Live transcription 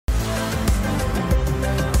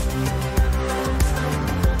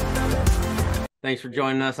Thanks for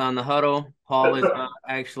joining us on the huddle. Paul is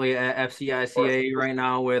actually at FCICA right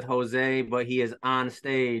now with Jose, but he is on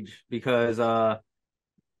stage because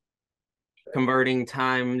converting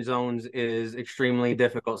time zones is extremely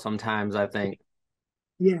difficult sometimes, I think.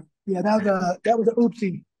 Yeah, that was a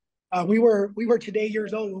oopsie. We were today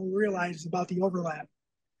years old when we realized about the overlap.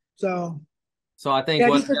 So So I think yeah, I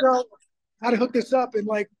what just figured out how to hook this up, and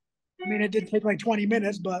I mean, it did take like 20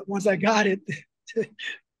 minutes, but once I got it,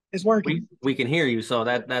 it's we working. we can hear you, so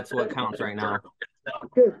that's what counts right now.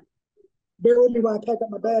 Good. Bear with me while I pack up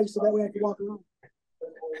my bag so that way I can walk around.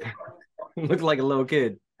 You look like a little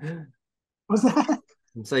kid. What's that?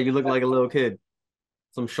 Say you look like a little kid.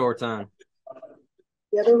 Some shorts on.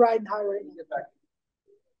 Yeah, they're riding high right now.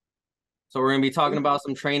 So we're going to be talking about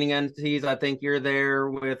some training entities. I think you're there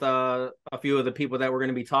with a few of the people that we're going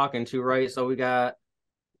to be talking to, right? So we got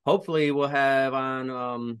hopefully we'll have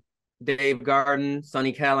on Dave Garden,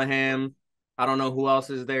 Sonny Callahan. I don't know who else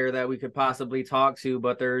is there that we could possibly talk to,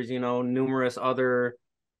 but there's, numerous other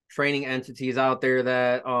training entities out there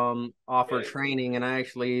that offer training. And I'm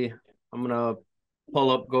gonna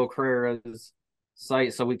pull up Go Career's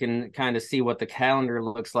site so we can kind of see what the calendar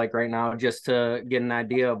looks like right now, just to get an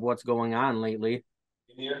idea of what's going on lately.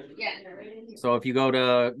 So if you go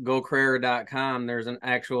to gocareer.com, there's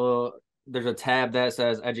a tab that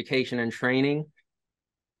says education and training,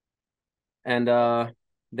 and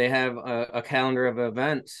they have a calendar of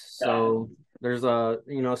events. So there's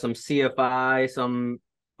some CFI, some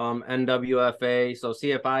NWFA. So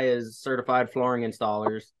CFI is certified flooring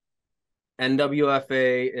installers.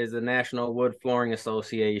 NWFA is the National Wood Flooring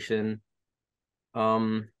Association.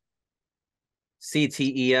 CTEF,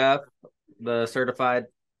 the Certified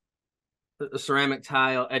Ceramic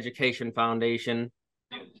Tile Education Foundation.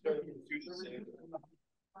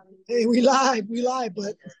 Hey, we live,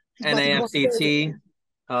 but it's about to go up there.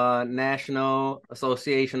 NAFCT, National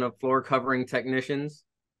Association of Floor Covering Technicians.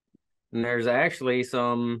 And there's actually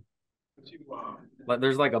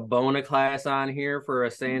there's like a Bona class on here for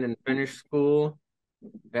a sand and finish school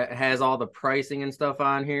that has all the pricing and stuff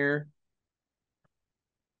on here.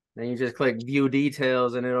 Then you just click view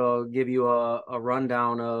details and it'll give you a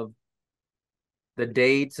rundown of the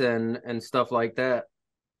dates and stuff like that.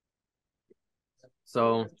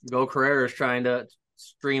 So Go Career is trying to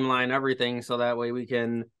streamline everything so that way we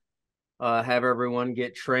can have everyone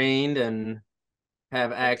get trained and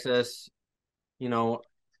have access, you know,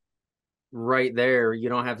 right there. You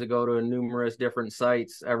don't have to go to numerous different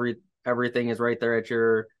sites. Everything is right there at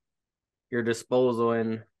your disposal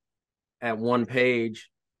and at one page.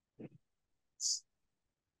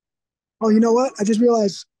 Oh, you know what? I just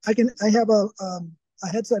realized I have a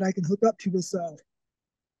headset I can hook up to this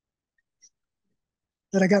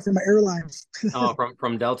that I got from my airlines. Oh,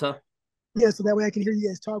 from Delta. Yeah, so that way I can hear you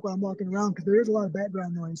guys talk while I'm walking around because there is a lot of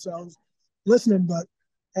background noise. So I was listening, but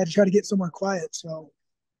I had to try to get somewhere quiet. So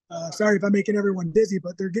sorry if I'm making everyone busy,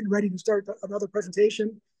 but they're getting ready to start another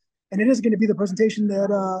presentation, and it is going to be the presentation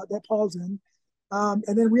that Paul's in. And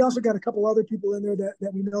then we also got a couple other people in there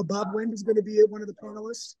that we know. Bob Wind is going to be one of the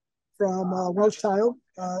panelists from Welsh Tile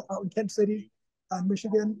out in Kent City,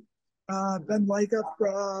 Michigan. Ben Leica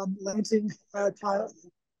from Lansing Tile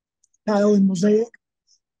and Mosaic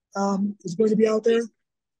is going to be out there.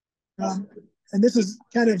 And this is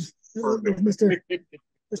kind of Mr.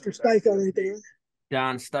 Steicha right there.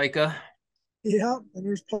 John Steicha. Yeah, and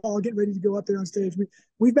there's Paul getting ready to go up there on stage.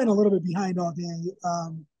 We've been a little bit behind all day.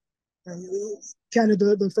 Kind of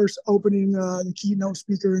the first opening, the keynote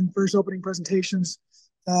speaker and first opening presentations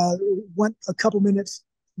went a couple minutes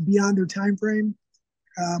beyond their time frame,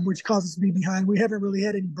 which caused us to be behind. We haven't really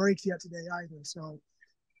had any breaks yet today either. So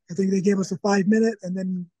I think they gave us a 5 minute, and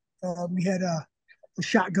then we had a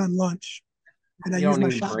shotgun lunch, and I used my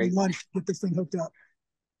shotgun lunch to get this thing hooked up.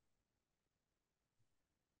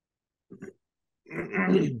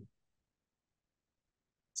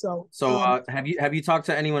 So have you talked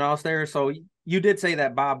to anyone else there? So you did say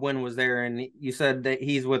that Bob Wynn was there, and you said that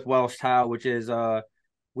he's with Welsh Tile, which is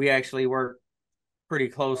we actually work pretty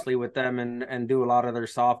closely with them and do a lot of their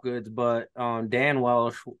soft goods. But Dan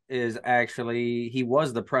Welsh is actually he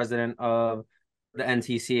was the president of the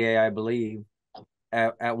NTCA, I believe,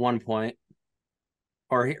 at one point,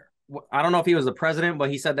 I don't know if he was the president, but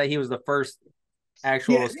he said that he was the first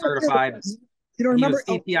actual certified. You don't remember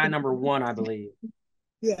CPI #1, I believe.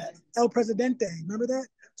 Yeah, El Presidente. Remember that?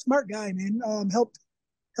 Smart guy, man. Helped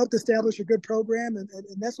establish a good program, and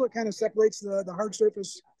that's what kind of separates the hard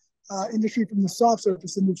surface industry from the soft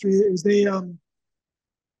surface industry. Is they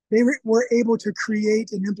were able to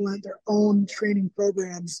create and implement their own training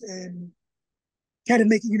programs and kind of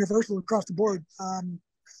make it universal across the board.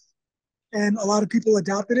 and a lot of people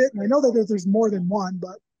adopted it. And I know that there's more than one,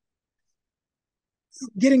 but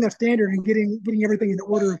getting a standard and getting everything in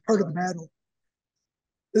order is part of the battle.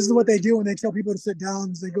 This is what they do when they tell people to sit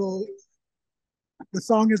down. They go, the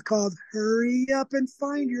song is called "Hurry Up and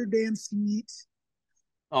Find Your Damn Seat."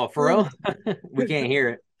 Oh, for real? We can't hear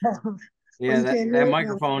it. Oh, Yeah, you can't that hear it? No.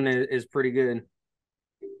 microphone is pretty good.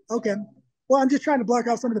 Okay. Well, I'm just trying to block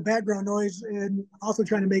out some of the background noise and also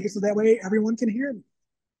trying to make it so that way everyone can hear me.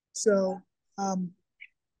 So, and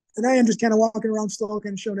I am just kind of walking around slow,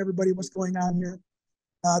 kind of showing everybody what's going on here.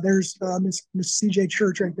 There's Miss CJ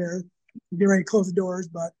Church right there. Get ready to close the doors,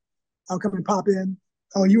 but I'll come and pop in.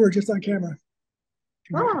 Oh, you were just on camera.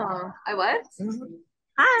 Oh, I was? Uh-huh.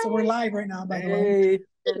 Hi. So we're live right now, by the Hey.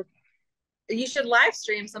 way. You should live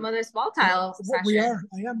stream some of this wall tile session. We are.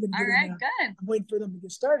 I am going to All get right, in there. good. I'm waiting for them to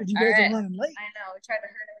get started. You All guys right. are running late. I know. We tried to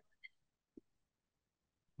hurt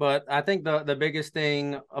But I think the biggest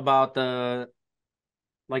thing about the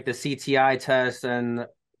CTI test and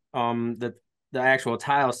the actual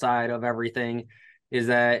tile side of everything is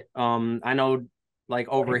that I know like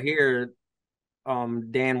over here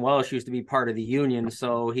Dan Welsh used to be part of the union,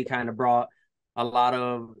 so he kind of brought a lot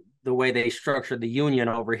of the way they structured the union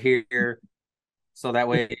over here, so that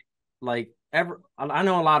way like I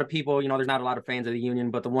know a lot of people, there's not a lot of fans of the union,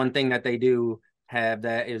 but the one thing that they do have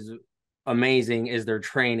that is amazing is their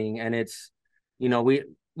training. And it's,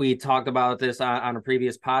 we talked about this on a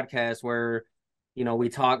previous podcast where, we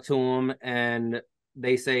talked to them and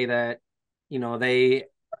they say that, they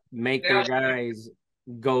make their guys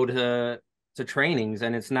go to trainings,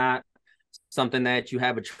 and it's not something that you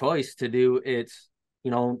have a choice to do. It's,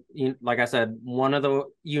 like I said, one of the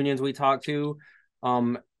unions we talked to,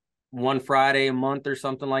 one Friday a month or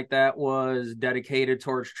something like that was dedicated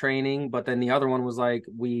towards training, but then the other one was like,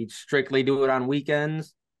 we strictly do it on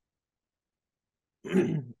weekends.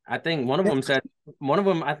 I think one of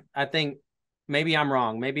them, I think maybe I'm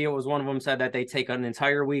wrong. Maybe it was one of them said that they take an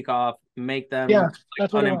entire week off, make them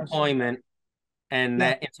That's what unemployment, and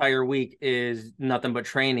that entire week is nothing but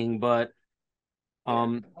training. But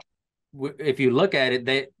if you look at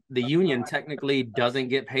it, the union technically doesn't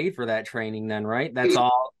get paid for that training then, right? That's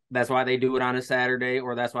all. That's why they do it on a Saturday,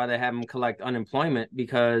 or that's why they have them collect unemployment,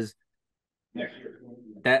 because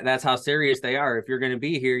that's how serious they are. If you're going to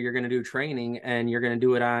be here, you're going to do training, and you're going to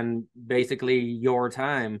do it on basically your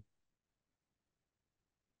time.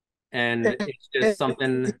 And it's just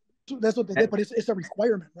something. That's what they did, but it's a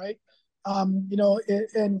requirement, right?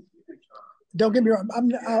 And don't get me wrong,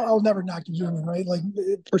 I'll never knock the union, right? Like,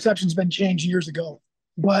 perception's been changed years ago,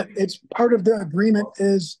 but it's part of the agreement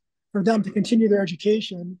is for them to continue their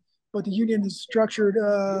education, but the union is structured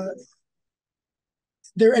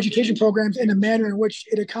their education programs in a manner in which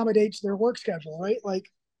it accommodates their work schedule, right? Like,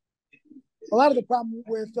 a lot of the problem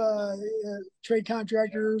with trade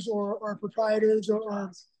contractors or proprietors or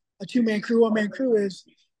a two-man crew, one-man crew is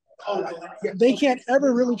they can't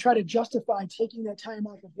ever really try to justify taking that time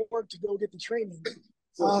off of work to go get the training.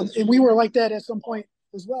 And we were like that at some point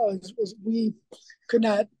as well, as we could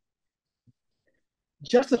not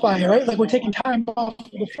justify it, right? Like, we're taking time off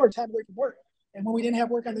before, time away from work. And when we didn't have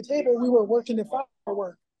work on the table, we were working to find our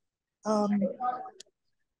work.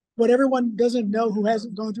 What everyone doesn't know, who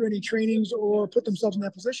hasn't gone through any trainings or put themselves in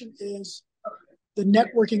that position, is the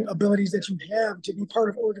networking abilities that you have to be part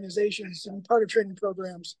of organizations, to be part of training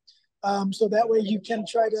programs. So that way you can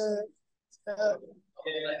try to, I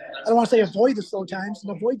don't want to say avoid the slow times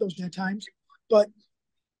and avoid those dead times, but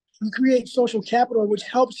you create social capital, which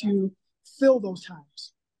helps you fill those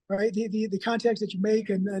times, right? The contacts that you make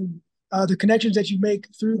and the connections that you make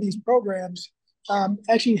through these programs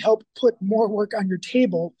actually help put more work on your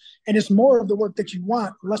table. And it's more of the work that you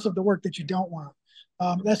want, less of the work that you don't want.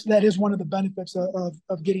 That is one of the benefits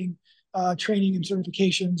of getting training and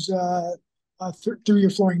certifications through your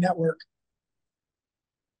flooring network.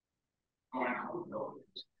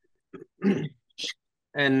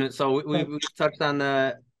 And so we touched on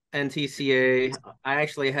the NTCA.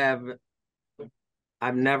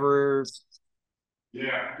 I've never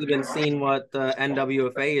even seen what the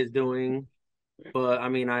NWFA is doing, but I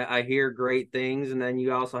mean, I hear great things. And then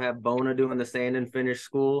you also have Bona doing the sand and finish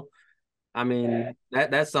school. I mean,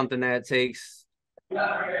 that's something that takes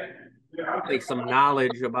some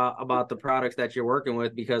knowledge about the products that you're working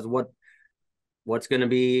with, because what's going to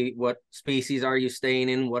be, what species are you staying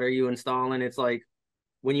in, what are you installing? It's like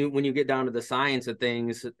when you get down to the science of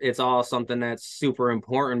things, it's all something that's super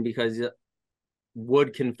important, because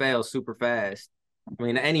wood can fail super fast. I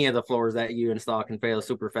mean, any of the floors that you install can fail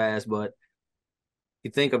super fast, but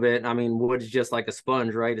you think of it, I mean, wood's just like a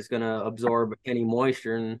sponge, right? It's going to absorb any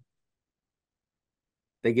moisture. And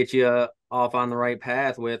they get you off on the right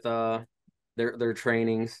path with their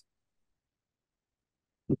trainings.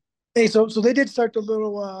 Hey, so they did start the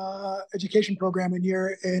little education program in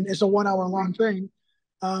here, and it's a 1 hour long thing.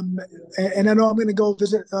 Um, and I know I'm going to go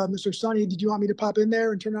visit Mr. Sonny. Did you want me to pop in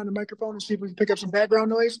there and turn on the microphone and see if we can pick up some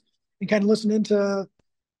background noise and kind of listen into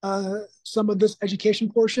some of this education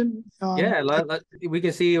portion? Yeah, we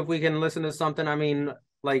can see if we can listen to something. I mean,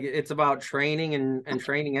 like it's about training and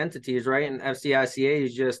training entities, right? And FCICA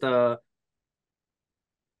is just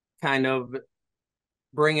kind of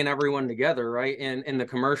bringing everyone together, right? In the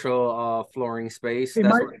commercial flooring space. Hey,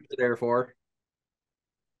 That's Mike, what it's there for.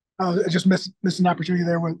 I just missed an opportunity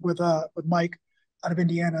there with Mike out of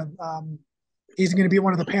Indiana. He's going to be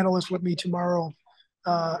one of the panelists with me tomorrow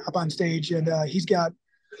up on stage, and he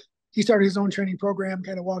started his own training program,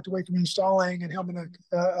 kind of walked away from installing, and him and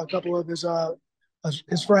a couple of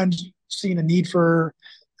his friends seen a need for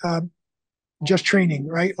just training,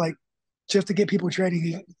 right? Like just to get people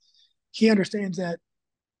training. He understands that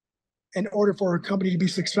in order for a company to be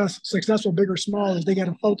successful, big or small, is they got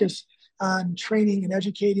to focus on training and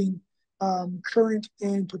educating current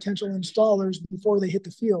and potential installers before they hit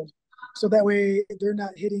the field. So that way they're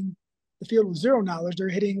not hitting the field with zero knowledge. They're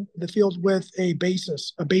hitting the field with a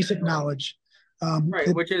basic knowledge.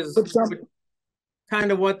 Right, which is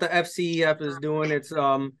kind of what the FCEF is doing. It's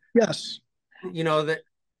yes, that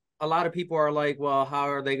a lot of people are like, well,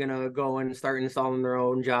 how are they going to go and start installing their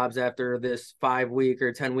own jobs after this 5 week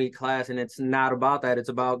or 10 week class? And it's not about that. It's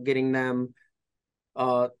about getting them.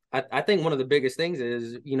 I think one of the biggest things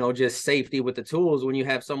is, just safety with the tools. When you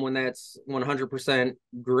have someone that's 100%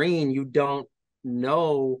 green, you don't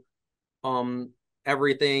know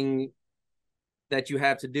everything that you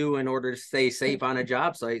have to do in order to stay safe on a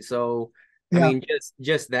job site. So I yeah. mean,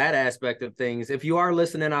 just that aspect of things. If you are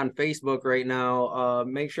listening on Facebook right now,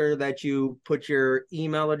 make sure that you put your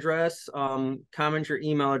email address, comment your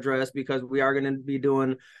email address, because we are going to be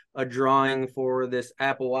doing a drawing for this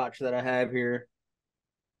Apple Watch that I have here.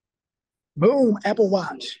 Boom, Apple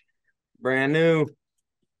Watch. Brand new.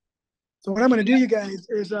 So what I'm going to do, you guys,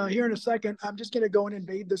 is here in a second, I'm just going to go and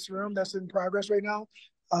invade this room that's in progress right now.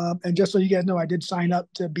 And just so you guys know, I did sign up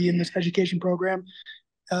to be in this education program.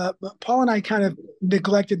 But Paul and I kind of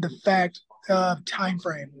neglected the fact of time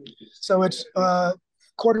frame. So it's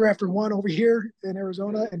 1:15 over here in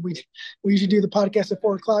Arizona, and we usually do the podcast at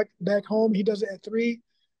 4 o'clock back home. He does it at 3.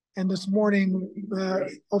 And this morning,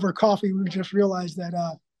 over coffee, we just realized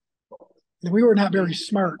that we were not very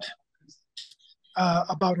smart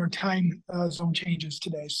about our time zone changes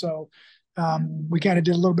today. So we kind of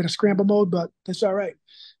did a little bit of scramble mode, but that's all right.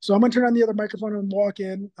 So I'm going to turn on the other microphone and walk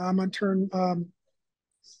in. I'm going to turn.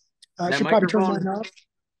 I should probably turn mine off.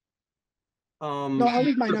 No, I'll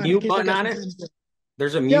leave mine on. Mute button on it.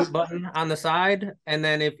 There's a mute button on the side, and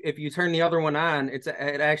then if you turn the other one on, it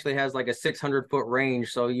actually has like a 600-foot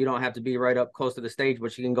range, so you don't have to be right up close to the stage,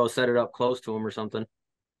 but you can go set it up close to them or something.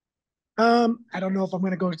 I don't know if I'm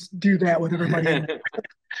going to go do that with everybody.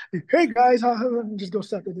 Hey guys, I'll just go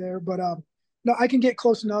set it there. But no, I can get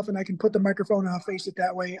close enough, and I can put the microphone and I'll face it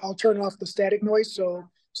that way. I'll turn off the static noise, so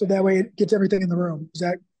that way it gets everything in the room. Does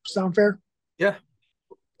that sound fair? Yeah.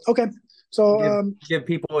 Okay. So give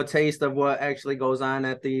people a taste of what actually goes on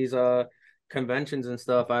at these conventions and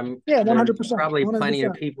stuff. 100%. Probably 100%. plenty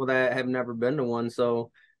of people that have never been to one. So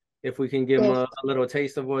if we can give them a little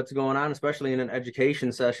taste of what's going on, especially in an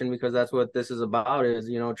education session, because that's what this is about, is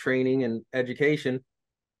training and education.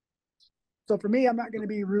 So for me, I'm not going to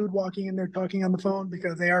be rude walking in there talking on the phone,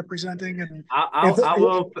 because they are presenting, and I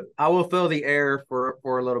will fill the air for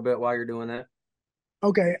a little bit while you're doing that.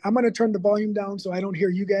 Okay, I'm going to turn the volume down so I don't hear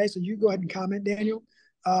you guys. So you go ahead and comment, Daniel.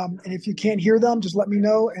 And if you can't hear them, just let me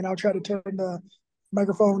know, and I'll try to turn the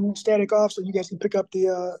microphone static off so you guys can pick up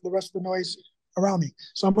the rest of the noise around me.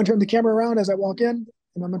 So I'm going to turn the camera around as I walk in,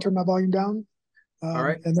 and I'm going to turn my volume down. All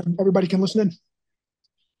right. And then everybody can listen in.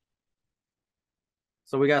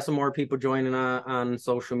 So we got some more people joining on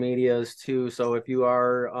social medias too. So if you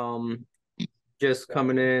are just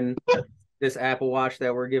coming in, this Apple Watch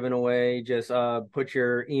that we're giving away, just put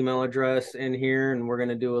your email address in here, and we're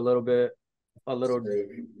gonna do a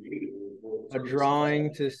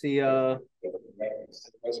drawing to see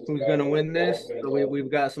who's gonna win this. So we've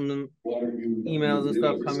got some emails and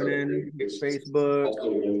stuff coming in, Facebook.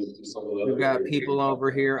 We've got people over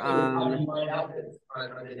here on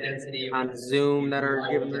Zoom that are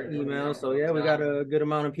giving their emails. So yeah, we got a good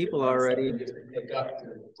amount of people already.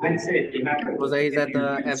 Jose's at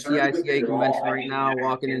the FCICA convention right now,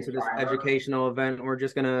 walking into this educational event. We're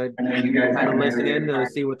just gonna kind of listen in to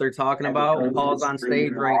see what they're talking about. Paul's on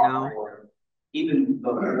stage right now. even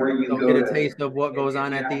before you So go get a to, taste of what goes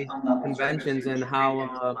on if you at have these some level of surface conventions and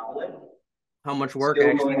treatment to level it, how much work still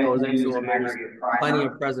go actually ahead goes and use into an them. There's aggregate plenty of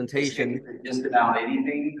primer to presentation. stick to just about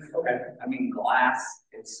anything. Okay. I mean, glass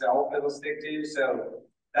itself it'll stick to. So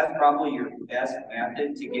that's probably your best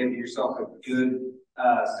method to give yourself a good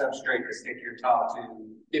substrate to stick your tile to.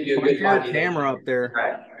 Give you a good camera up there.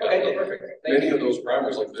 Right. Okay, perfect. Many of those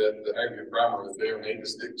primers like that, the aggregate primer, they are made to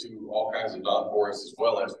stick to all kinds of non-porous as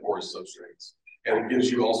well as porous substrates. And it gives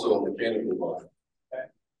you also a mechanical bond.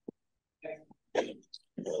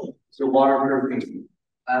 So waterproofing.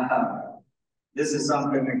 This is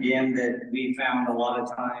something again that we found a lot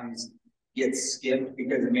of times gets skipped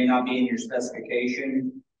because it may not be in your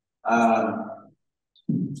specification.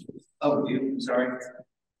 Sorry.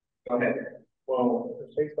 Go ahead. Well,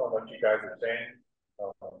 based on what you guys are saying,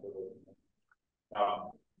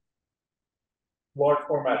 large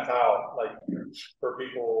format tile, like for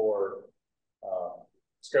people or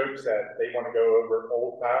scopes that they want to go over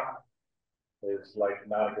old tile, is like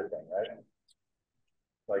not a good thing, right?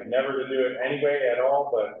 Like never to do it anyway at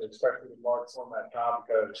all, but especially with large format tile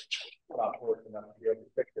because it's not forced enough to be able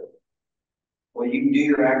to fix it. Well, you can do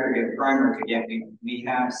your aggregate primers again. We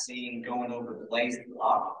have seen going over glazed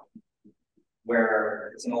block,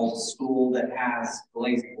 where it's an old school that has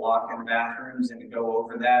glazed block in the bathrooms, and to go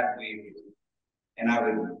over that, I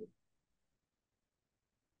would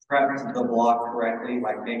prep the block correctly,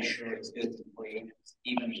 like make sure it's good to clean,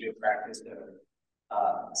 even good practice to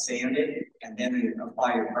sand it, and then you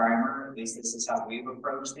apply your primer. At least this is how we've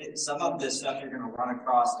approached it. Some of this stuff you're going to run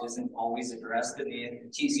across isn't always addressed in the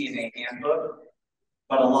TCNA handbook,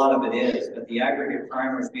 but a lot of it is. But the aggregate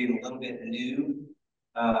primers being a little bit new,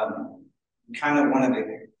 kind of wanted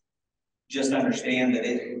to just understand that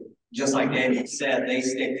it, just like David said, they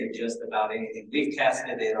stick to just about anything. We've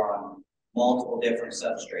tested it on multiple different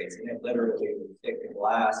substrates, and it literally would stick to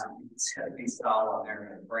glass, and it's going to be solid on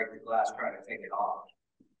there and break the glass trying to take it off.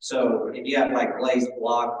 So if you have like glazed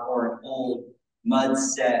block or an old mud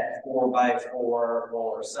set 4x4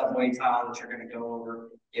 or subway tile that you're going to go over,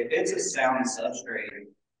 if it's a sound substrate,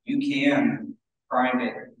 you can prime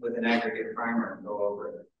it with an aggregate primer and go over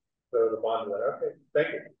it. So the bond of that, okay, thank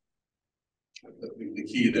you. The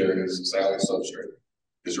key there is sound substrate,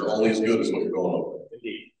 because you're only as good as what you're going over.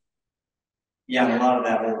 Indeed. Yeah, and a lot of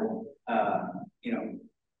that old,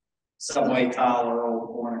 subway tile or old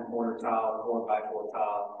 4 1/4 tile, 4x4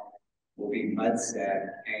 tile will be mud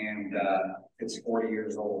set, and it's 40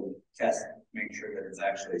 years old. Test, make sure that it's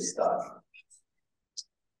actually stuck.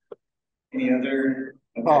 Any other?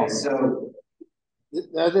 Okay, so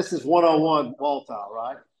this is 101 wall tile,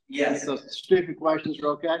 right? yes. So stupid questions are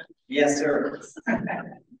okay? Yes, sir.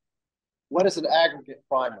 What is an aggregate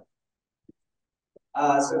primer?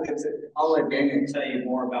 So I'll let Daniel tell you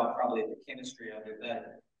more about probably the chemistry of it,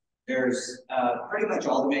 but there's pretty much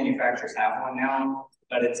all the manufacturers have one now,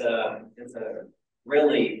 but it's a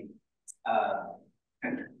really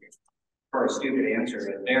for a stupid answer,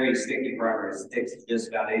 a very sticky primer. It sticks to just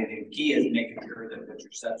about anything. The key is making sure that what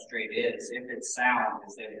your substrate is, if it's sound,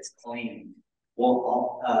 is that it's clean.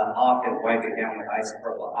 We'll often wipe it down with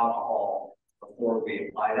isopropyl alcohol before we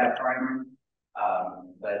apply that primer.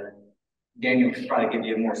 But Daniel could probably give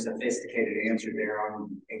you a more sophisticated answer there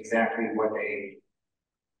on exactly what they.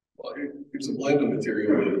 Well, it's a blend of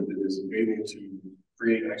material that is able to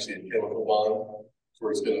create actually a chemical bond,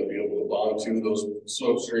 where it's going to be able to bond to those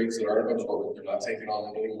substrates that aren't absorbent. They're not taking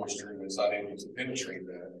on any moisture, and it's not able to penetrate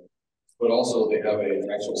that. But also, they have an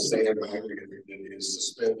actual sand aggregate that is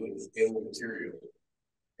suspended in the material.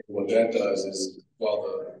 And what that does is, while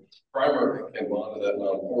the primer can bond to that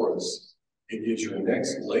non-porous, it gives your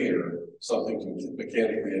next layer something to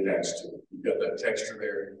mechanically attach to. You've got that texture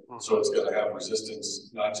there, so it's going to have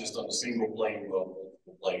resistance, not just on a single plane, but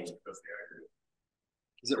multiple planes because of the aggregate.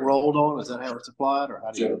 Is it rolled on? Is that how it's applied, or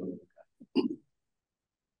how do you?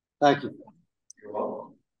 Thank you. You're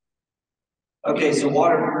welcome. Okay, so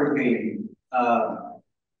waterproofing. A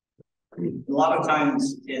lot of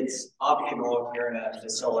times it's optional if you're in a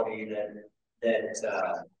facility that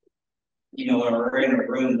or in a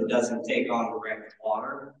room that doesn't take on direct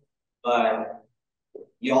water, but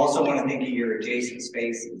you also want to think of your adjacent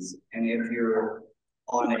spaces. And if you're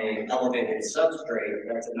on an elevated substrate,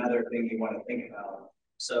 that's another thing you want to think about.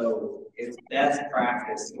 So it's best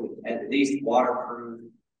practice to at least waterproof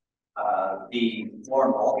the floor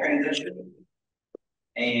and wall transition.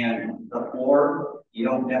 And the floor, you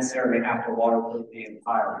don't necessarily have to waterproof the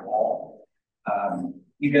entire wall.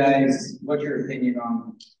 You guys, what's your opinion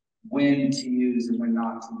on when to use and when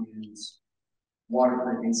not to use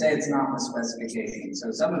waterproofing? Say it's not in the specification.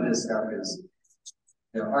 So some of this stuff is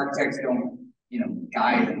the architects don't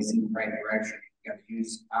guidance in the right direction. You got to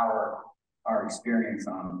use our experience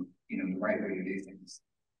on, the right way to do things.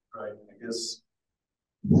 Right, I guess.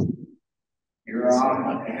 You're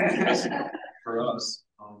on. For us,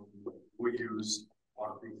 we use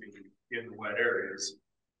waterproofing in the wet areas,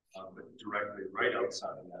 but directly right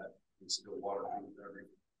outside of that, it's still waterproof everything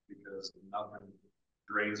because nothing,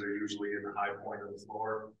 drains are usually in the high point of the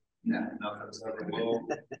floor. No. Nothing's ever low.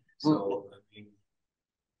 So, I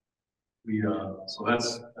mean, so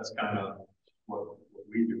that's kind of what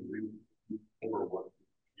we do. We over what,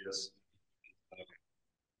 yes.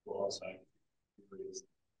 Well, outside.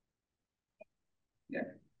 Yeah.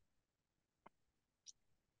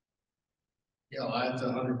 Yeah, I have to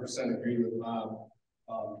 100% agree with Bob.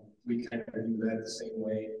 We kind of do that the same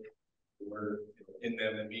way. We're in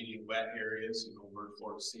them immediate wet areas, we're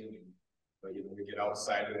floor to ceiling. But we get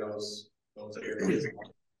outside of those areas.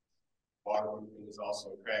 Waterproofing is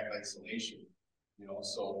also crack isolation.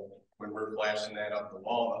 So when we're flashing that up the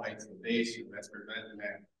wall, the heights of the base, that's preventing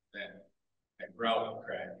that grout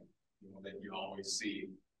crack, that you always see.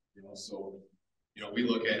 So we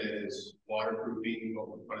look at it as waterproofing,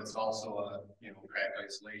 but it's also a crack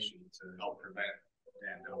isolation to help prevent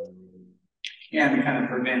that. Yeah, and it kind of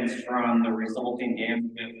prevents from the resulting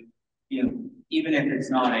damage. Even if it's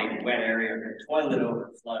not a wet area, if the toilet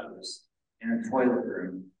overflows in a toilet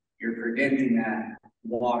room, you're preventing that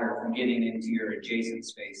water from getting into your adjacent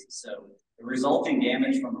spaces. So the resulting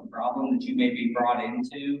damage from a problem that you may be brought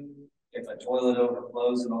into, if a toilet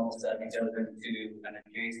overflows and all of a sudden it goes into an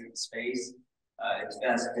adjacent space, it's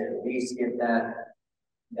best to at least get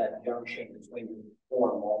that junction between the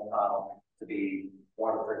floor and wall tile to be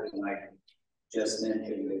waterproofing, like just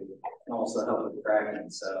mentioned. It can also help with cracking.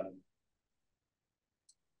 So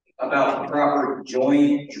about proper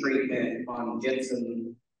joint treatment on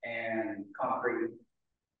gypsum and concrete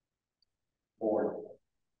board.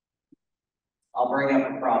 I'll bring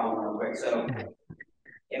up a problem real quick. So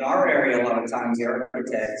in our area, a lot of times the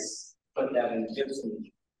architects put that in the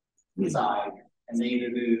gypsum side, and they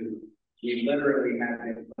either do, you literally have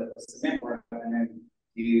to put cement work and then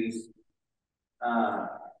use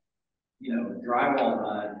drywall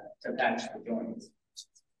mud to patch the joints.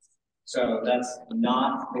 So that's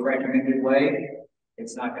not the recommended way.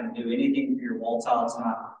 It's not going to do anything for your wall tile. It's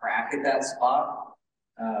not crack at that spot.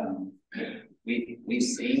 We've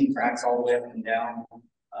seen cracks all the way up and down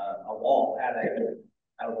a wall at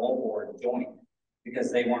a wall board joint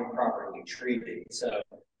because they weren't properly treated. So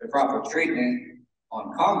the proper treatment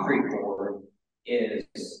on concrete board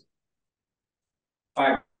is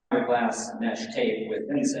fiberglass mesh tape with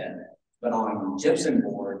inset. But on gypsum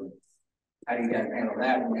board, how do you guys handle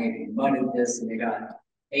that when they mudded this and you got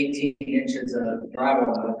 18 inches of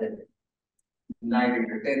drywall mud that neither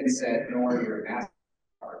your thin set nor your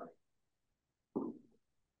asphalt? You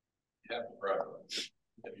have to prime it.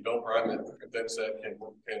 If you don't prime it, your thin set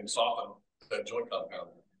can soften that joint compound.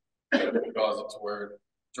 It causes it to where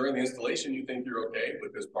during the installation you think you're okay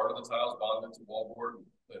because part of the tile's bonded to wallboard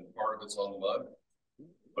and part of it's on the mud.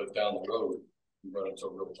 But down the road, you run into a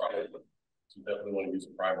real problem. So you definitely want to use a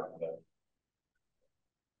primer for that.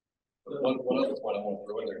 But one other point I want to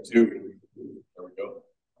throw in there too. There we go.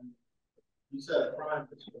 You said primer,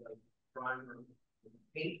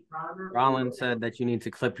 paint primer? Rollin said that you need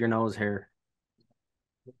to clip your nose hair.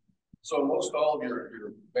 So most all of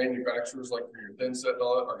your manufacturers, like for your thin set and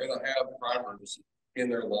all that, are going to have primers in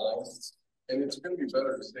their lines. And it's going to be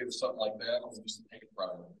better to stay with something like that than just a paint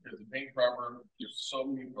primer. Because the paint primer, there's so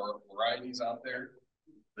many varieties out there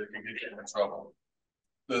that can get you in trouble.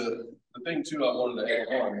 The thing too I wanted to add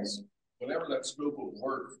on is whenever that scope of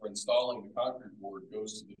work for installing the concrete board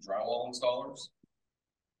goes to the drywall installers,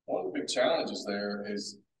 one of the big challenges there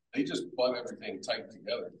is they just butt everything tight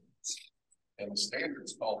together. And the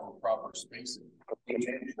standards call for proper spacing. And if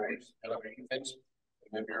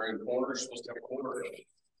you're in corners, you're supposed to have a corner.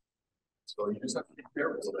 So you just have to be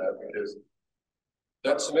careful of that because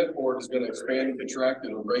that cement board is going to expand and contract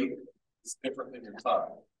at a rate that's different than your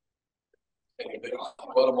tile. And if they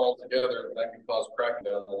butt them all together, that can cause cracking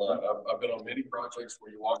down the line. I've been on many projects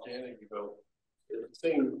where you walk in and you go, there's a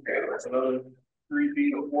seam, there's another 3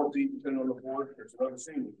 feet or 4 feet depending on the board, there's another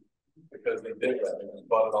seam. Because they did that, they just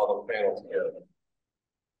butted all the panels together.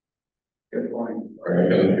 Good point.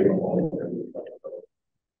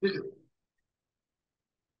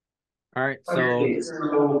 All right, so he's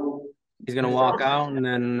gonna walk out, and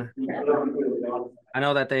then I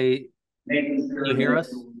know that you hear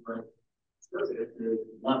us.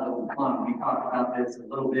 Level of plumb. We talked about this a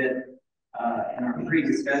little bit in our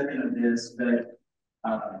pre-discussion of this, but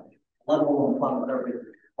level of plumb surface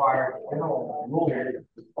required general rule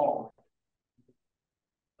is fall.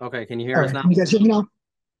 Okay, can you hear All us right, now? can you guys hear me now?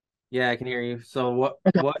 Yeah, I can hear you. So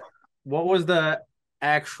Okay. what was the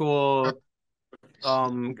actual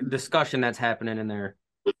discussion that's happening in there?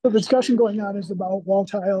 The discussion going on is about wall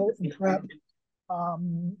tile and prep.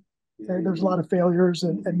 There's a lot of failures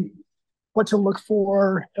and what to look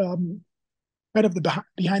for, kind of the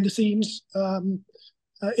behind the scenes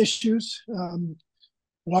issues,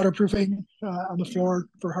 waterproofing on the floor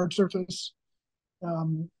for hard surface,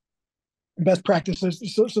 um, best practices.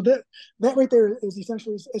 So that right there is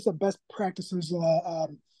essentially it's a best practices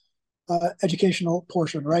educational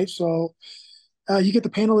portion, right? So you get the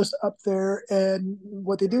panelists up there, and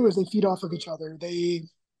what they do is they feed off of each other. They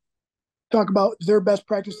talk about their best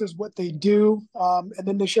practices, what they do, and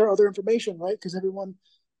then they share other information, right? Because everyone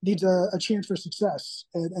needs a chance for success,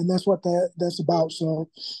 and that's what that's about.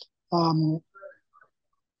 Um,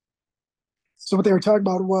 so what they were talking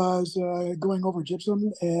about was going over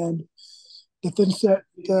gypsum and the thin set,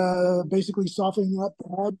 basically softening up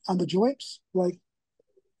on the joints. Like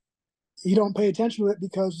you don't pay attention to it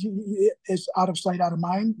because it's out of sight, out of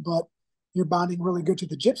mind, but you're bonding really good to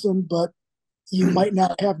the gypsum, but you might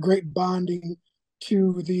not have great bonding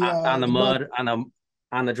to On the the mud. mud,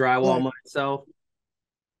 on the drywall Right. mud itself.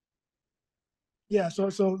 Yeah.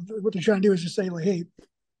 So what they're trying to do is just say like, hey,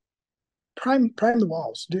 prime the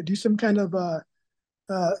walls. Do some kind of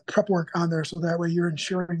prep work on there so that way you're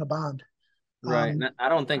ensuring a bond. Right. I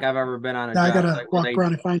don't think I've ever been on a Now I job gotta site where walk they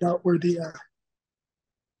around and find out where the.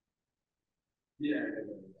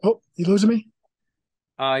 Oh, you losing me?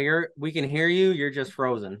 we can hear you, you're just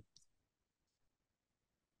frozen.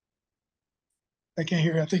 I can't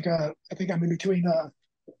hear you. I think I'm in between.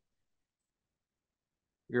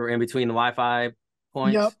 You're in between the Wi-Fi Yep.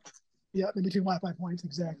 points. Yep. In between Wi-Fi points,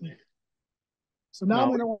 exactly. So now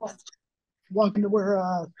I'm No. gonna walk into where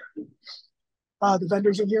the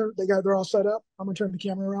vendors in here. They're all set up. I'm gonna turn the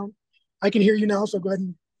camera around. I can hear you now, so go ahead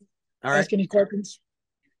and All right. ask any questions.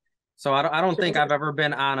 So I don't think I've ever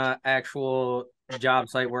been on a actual job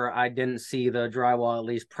site where I didn't see the drywall at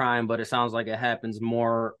least prime, but it sounds like it happens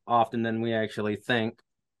more often than we actually think.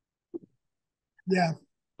 Yeah.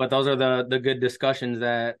 But those are the good discussions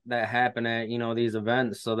that happen at, these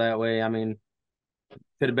events. So that way, I mean,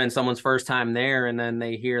 could have been someone's first time there and then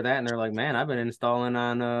they hear that and they're like, man, I've been installing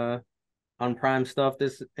on prime stuff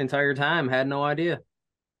this entire time. Had no idea.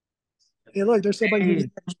 Hey, look, there's somebody who's Hey,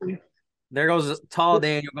 actually. there goes tall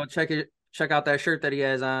Daniel. Go check out that shirt that he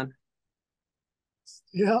has on.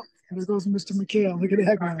 Yeah. There goes Mr. McHale. Look at the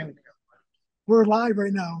heck man. We're live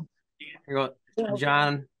right now. Here go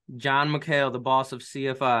John McHale, the boss of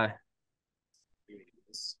CFI.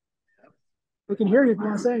 We can hear you if you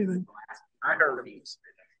want to say anything. I heard him.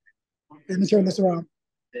 Let me turn this around.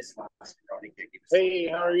 Hey,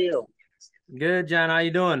 how are you? Good, John. How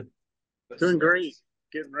you doing? Doing great.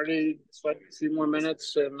 Getting ready. Just like a few more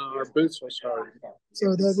minutes, and our booths will start.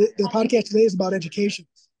 So the podcast today is about education.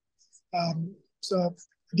 So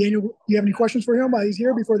Daniel, you have any questions for him while he's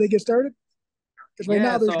here before they get started? Because right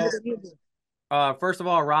now there's first of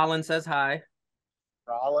all, Rollins says hi.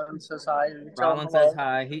 Rollins says hi. Rollins says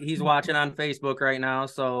hi. He's watching on Facebook right now,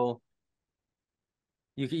 so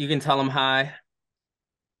you can tell him hi.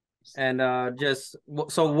 And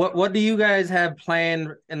what do you guys have planned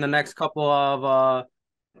in the next couple of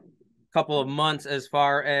months as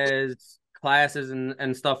far as classes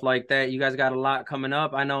and stuff like that? You guys got a lot coming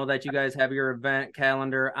up. I know that you guys have your event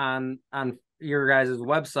calendar on your guys'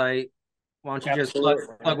 website. Why don't you just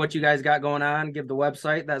plug what you guys got going on, give the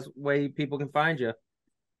website, that's the way people can find you.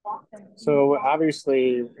 So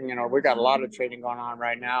obviously, we got a lot of training going on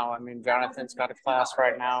right now. I mean, Jonathan's got a class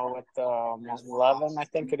right now with 11, I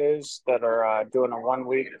think it is, that are doing a 1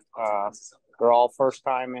 week. They're all first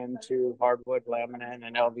time into hardwood, laminate,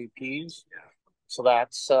 and LVPs. So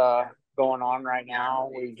that's going on right now.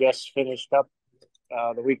 We just finished up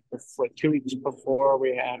the week before, 2 weeks before,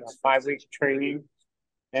 we had a 5 week training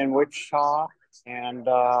in Wichita, and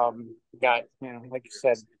got, like you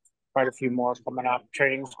said, quite a few more coming up.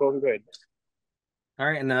 Training's going good. All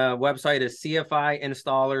right, and the website is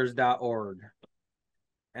cfiinstallers.org.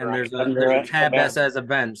 And Right. there's a tab that says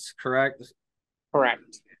events, correct?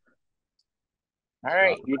 Correct. All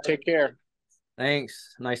right, you take care.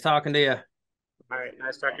 Thanks. Nice talking to you. All right,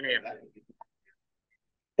 nice talking to you.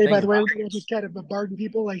 Hey, by the way, we're just kind of bombarding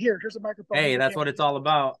people. Like, here's a microphone. Hey, that's what it's all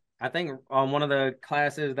about. I think on one of the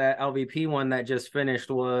classes, that LVP one that just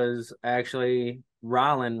finished was actually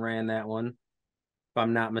Rollin ran that one, if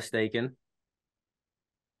I'm not mistaken.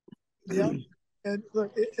 Yeah, and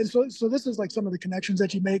look, and so this is like some of the connections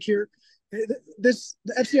that you make here. The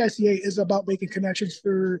FCICA is about making connections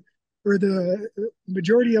for or the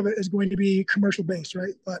majority of it is going to be commercial based,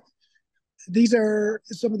 right? But these are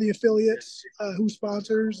some of the affiliates who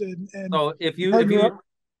sponsors and So partner up.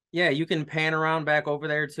 yeah, you can pan around back over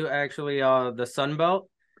there to actually the Sun Belt.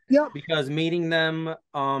 Yeah. Because meeting them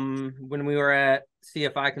when we were at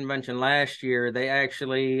CFI convention last year, they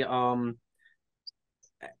actually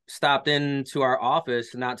stopped into our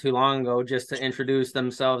office not too long ago just to introduce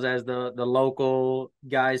themselves as the local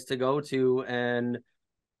guys to go to, and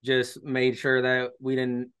just made sure that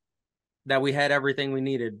we had everything we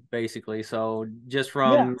needed, basically. So just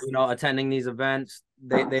from attending these events,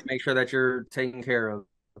 they make sure that you're taken care of.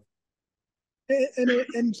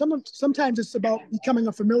 And sometimes it's about becoming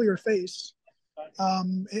a familiar face,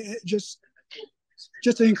 just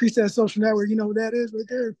to increase that social network. You know who that is right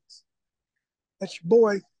there? That's your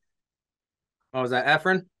boy. Oh, is that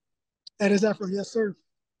Efren? That is Efren, yes, sir.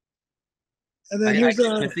 And then I here's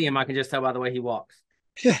can't even see him. I can just tell by the way he walks.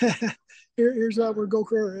 here's where Go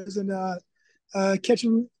Career is, and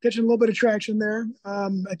catching a little bit of traction there.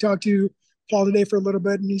 I talked to Paul today for a little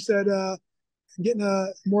bit, and he said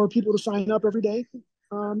getting more people to sign up every day,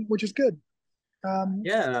 which is good.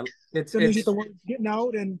 Yeah, it's the word getting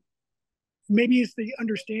out, and maybe it's the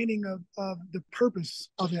understanding of the purpose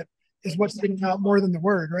of it is what's getting out more than the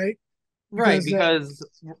word, right? Because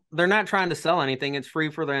they're not trying to sell anything. It's free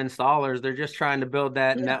for the installers. They're just trying to build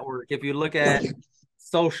that network. If you look at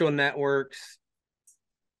social networks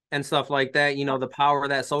and stuff like that, the power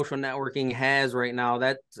that social networking has right now,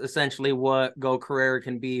 that's essentially what Go Career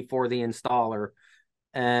can be for the installer.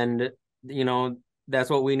 And, that's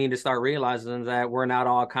what we need to start realizing, that we're not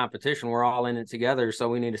all competition. We're all in it together. So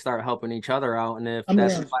we need to start helping each other out. And if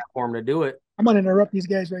that's the platform to do it. I'm going to interrupt these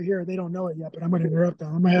guys right here. They don't know it yet, but I'm going to interrupt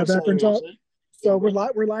them. I'm going to have Efren talk. So we're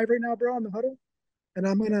live right now, bro, on the huddle. And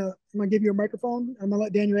I'm going to give you a microphone. I'm going to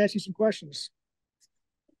let Daniel ask you some questions.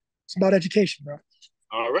 It's about education, bro.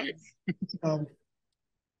 All right. How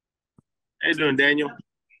you doing, Daniel?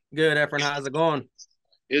 Good, Efren. How's it going?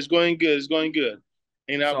 It's going good. It's going good.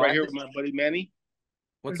 Hanging out right here with my buddy Manny.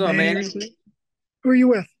 What's up, Manny? Who are you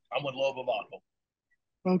with? I'm with Lobo Baco.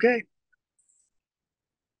 Okay.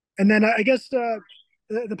 And then I guess the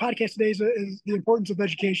podcast today is the importance of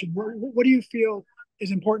education. What do you feel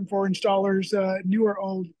is important for installers, new or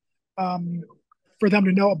old, for them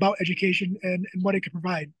to know about education and what it can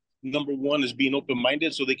provide? Number one is being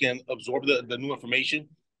open-minded so they can absorb the new information,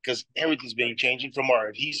 because everything's being changing, from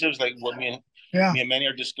our adhesives, like what me and Manny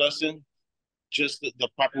are discussing, just the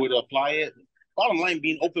proper way to apply it. Bottom line,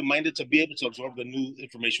 being open-minded to be able to absorb the new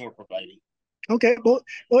information we're providing. Okay, well,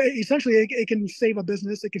 essentially, it can save a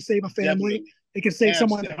business. It can save a family. Definitely. It can save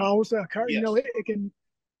someone's house, a car. Yes. It can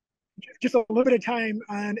just a little bit of time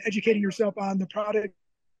on educating yourself on the products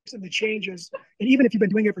and the changes. And even if you've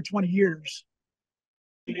been doing it for 20 years.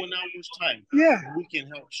 1 hour's time. Yeah. We can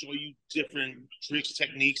help show you different tricks,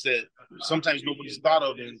 techniques that sometimes nobody's thought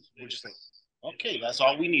of. And we're just like, okay, that's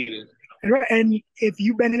all we needed. And if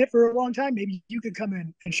you've been in it for a long time, maybe you could come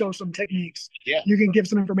in and show some techniques. Yeah. You can give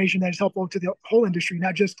some information that is helpful to the whole industry,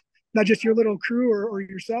 not just your little crew or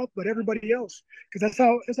yourself, but everybody else. Because that's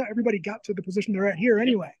how everybody got to the position they're at here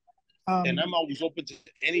anyway. And I'm always open to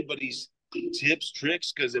anybody's tips,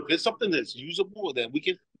 tricks, because if it's something that's usable, then we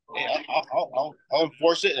can. I'll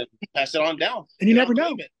enforce it and pass it on down. And you never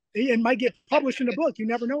know. It might get published in a book. You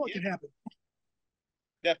never know what could happen.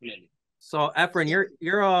 Definitely. So, Efren,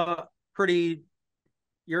 you're a pretty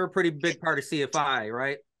big part of CFI,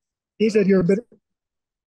 right? He said you're a bit.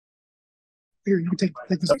 Here, you can take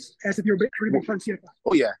this as if you're a pretty big part of CFI.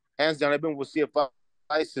 Oh yeah, hands down. I've been with CFI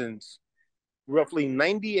since roughly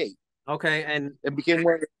 '98. Okay, and it became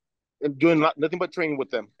doing nothing but training with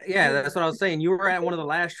them. Yeah, that's what I was saying. You were at one of the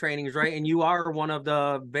last trainings, right? And you are one of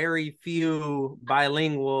the very few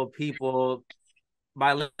bilingual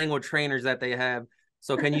trainers that they have.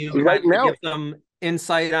 So can you give some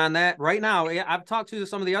insight on that? Right now, I've talked to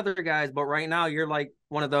some of the other guys, but right now you're like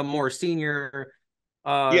one of the more senior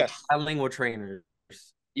bilingual trainers.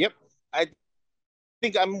 Yep. I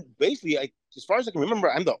think I'm basically, as far as I can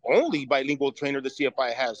remember, I'm the only bilingual trainer the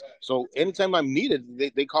CFI has. So anytime I'm needed,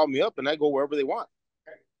 they call me up and I go wherever they want.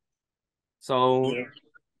 So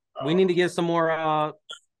we need to get some more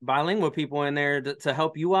bilingual people in there to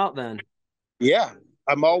help you out then. Yeah,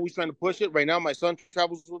 I'm always trying to push it. Right now, my son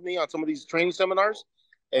travels with me on some of these training seminars.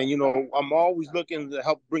 And, I'm always looking to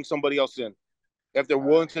help bring somebody else in. If they're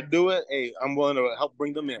willing to do it, hey, I'm willing to help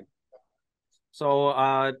bring them in.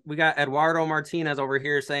 So we got Eduardo Martinez over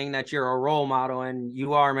here saying that you're a role model, and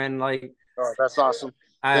you are, man. Like, oh, that's awesome.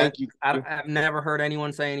 Thank you. I've never heard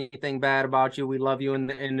anyone say anything bad about you. We love you in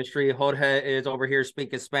the industry. Jorge is over here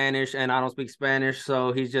speaking Spanish, and I don't speak Spanish,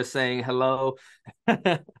 so he's just saying hello.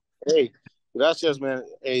 Hey, gracias, man.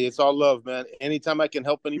 Hey, it's all love, man. Anytime I can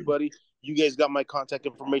help anybody, you guys got my contact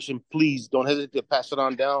information. Please don't hesitate to pass it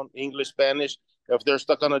on down, English, Spanish. If they're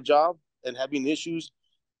stuck on a job and having issues,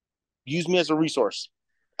 use me as a resource.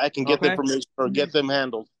 I can get the information or get them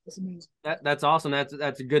handled. That's awesome.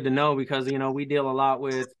 That's good to know, because we deal a lot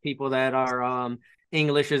with people that are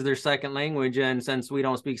English is their second language, and since we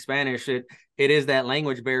don't speak Spanish, it is that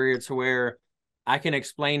language barrier to where I can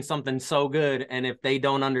explain something so good, and if they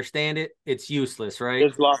don't understand it, it's useless, right?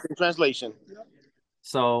 It's lost in translation.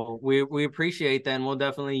 So we appreciate that, and we'll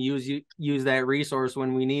definitely use that resource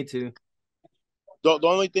when we need to. The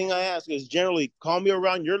only thing I ask is generally call me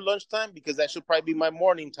around your lunchtime, because that should probably be my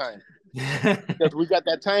morning time. Because we got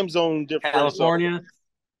that time zone difference. California. So.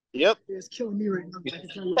 Yep. It's killing me right now.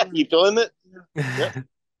 You feeling it? Yeah. Yep.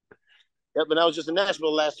 Yep. And I was just in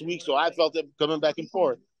Nashville last week, so I felt it coming back and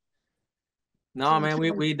forth. No, man,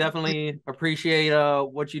 we definitely appreciate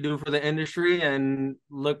what you do for the industry, and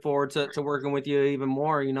look forward to working with you even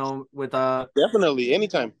more, with definitely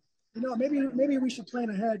anytime. Maybe we should plan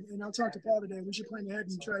ahead, and I'll talk to Paul today. We should plan ahead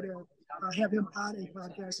and try to have him on a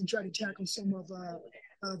podcast and try to tackle some of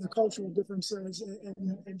the cultural differences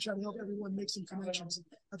and try to help everyone make some connections.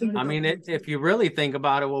 I mean, if you really think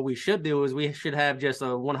about it, what we should do is we should have just a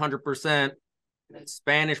 100%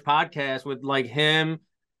 Spanish podcast with like him,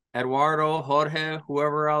 Eduardo, Jorge,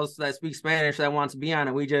 whoever else that speaks Spanish that wants to be on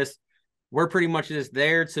it. We're pretty much just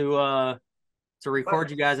there to record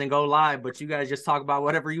you guys and go live, but you guys just talk about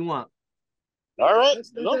whatever you want. All right.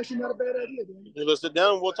 That's actually not a bad idea, Dan. Let's sit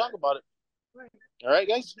down and we'll talk about it. Right. All right,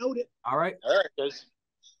 guys? Noted. All right. All right, guys.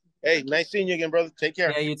 Hey, nice seeing you again, brother. Take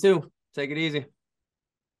care. Yeah, you too. Take it easy.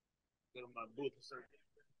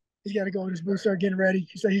 He's got to go in his booth, start getting ready.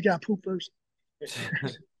 He said he got poop first.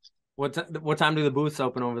 What time do the booths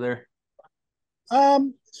open over there?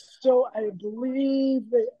 So I believe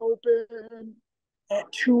they open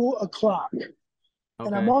at 2:00. Okay.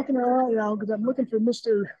 And I'm walking around now because I'm looking for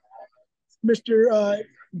Mr.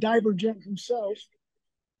 Divergent himself.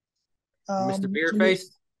 Mr. Beerface?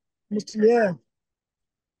 Yeah.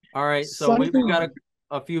 All right. So we've got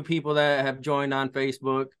a few people that have joined on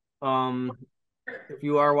Facebook. If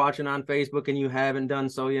you are watching on Facebook and you haven't done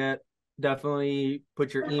so yet, definitely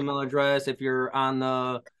put your email address. If you're on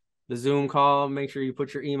the Zoom call, make sure you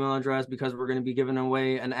put your email address, because we're going to be giving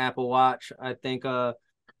away an Apple Watch. I think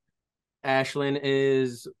Ashlyn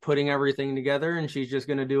is putting everything together, and she's just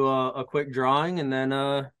going to do a quick drawing, and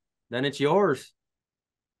then it's yours.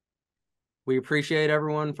 We appreciate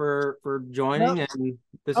everyone for joining, and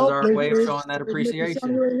this is our way of showing that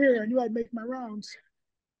appreciation. Right here. I knew I'd make my rounds.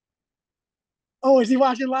 Oh, is he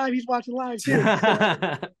watching live? He's watching live too. So,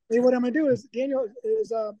 hey, what I'm gonna do is, Daniel,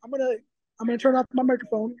 I'm gonna turn off my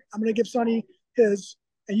microphone. I'm gonna give Sonny his,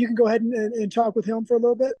 and you can go ahead and talk with him for a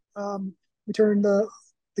little bit. We turn the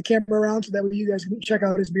camera around so that way you guys can check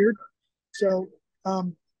out his beard. So,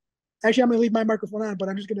 actually, I'm gonna leave my microphone on, but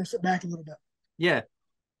I'm just gonna sit back a little bit. Yeah.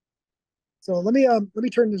 So let me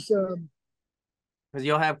turn this. Because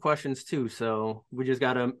you'll have questions too, so we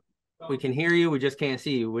can hear you, we just can't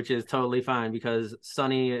see you, which is totally fine, because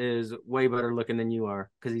Sonny is way better looking than you are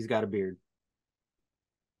because he's got a beard.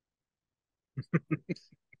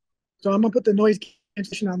 So I'm gonna put the noise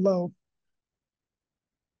cancellation on low.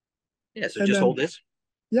 Yeah, so just hold this.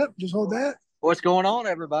 Yep, just hold that. What's going on,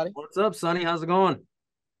 everybody? What's up, Sonny? How's it going?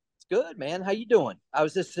 It's good, man. How you doing? I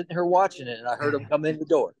was just sitting here watching it, and I heard him come in the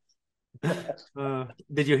door.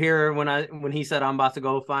 Did you hear when he said I'm about to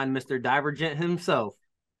go find Mr. Divergent himself?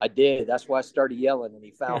 I did. That's why I started yelling, and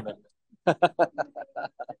he found me.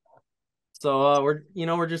 So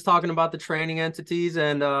we're just talking about the training entities,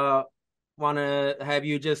 and want to have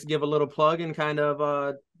you just give a little plug and kind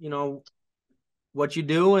of what you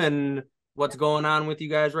do and what's going on with you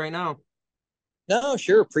guys right now. No,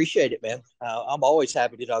 sure, appreciate it, man. I'm always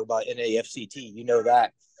happy to talk about NAFCT. You know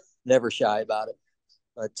that. Never shy about it.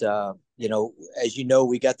 But as you know,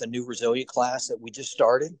 we got the new resilient class that we just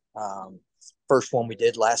started. First one we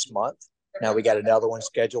did last month. Now we got another one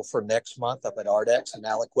scheduled for next month up at Ardex in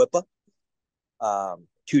Aliquippa.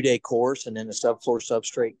 2-day course, and then a subfloor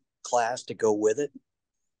substrate class to go with it.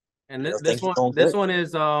 And this one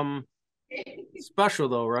is special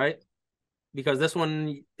though, right? Because this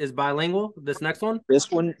one is bilingual. This next one.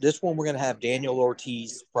 This one we're gonna have Daniel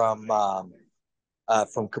Ortiz from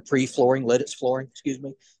Capri Flooring, Lidditz Flooring, excuse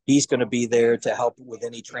me. He's going to be there to help with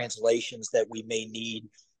any translations that we may need,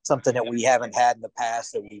 something that we haven't had in the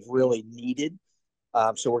past that we've really needed.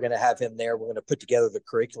 So we're going to have him there. We're going to put together the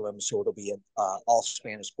curriculum, so it'll be an all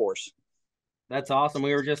Spanish course. That's awesome.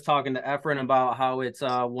 We were just talking to Efren about how it's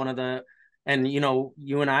one of the, and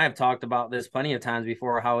you and I have talked about this plenty of times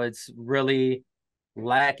before, how it's really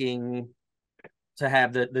lacking to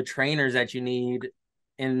have the trainers that you need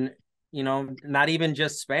in, not even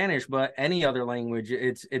just Spanish, but any other language.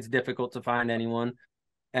 It's difficult to find anyone.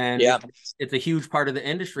 And yeah, it's a huge part of the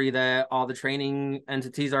industry that all the training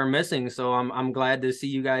entities are missing. So I'm glad to see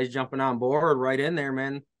you guys jumping on board right in there,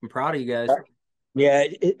 man. I'm proud of you guys. Yeah,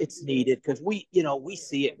 it's needed because we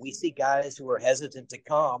see it. We see guys who are hesitant to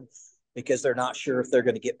come because they're not sure if they're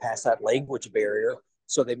going to get past that language barrier,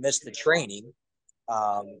 so they miss the training.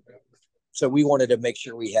 So we wanted to make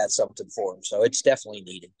sure we had something for them. So it's definitely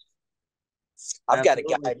needed. I've got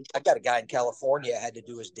a guy in California had to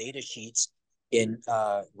do his data sheets in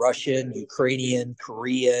Russian, Ukrainian,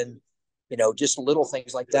 Korean, just little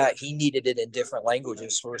things like that. He needed it in different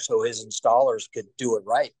languages so his installers could do it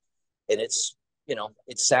right. And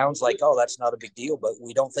it sounds like, oh, that's not a big deal, but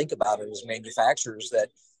we don't think about it as manufacturers that,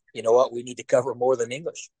 we need to cover more than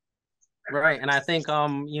English. Right. And I think,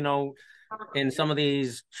 in some of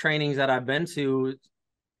these trainings that I've been to,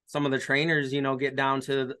 some of the trainers, get down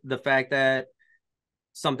to the fact that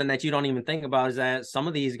something that you don't even think about is that some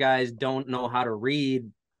of these guys don't know how to read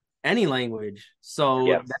any language.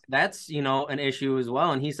 So that's, an issue as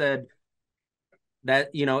well. And he said that,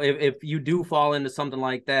 if you do fall into something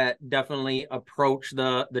like that, definitely approach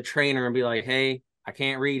the trainer and be like, hey, I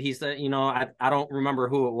can't read. He said, I don't remember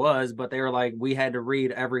who it was, but they were like, we had to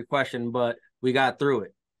read every question, but we got through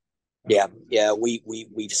it. Yeah,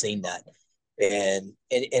 we've seen that, and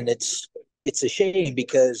it's a shame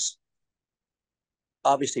because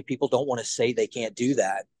obviously people don't want to say they can't do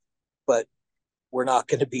that, but we're not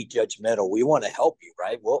going to be judgmental. We want to help you,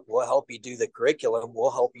 right? We'll help you do the curriculum.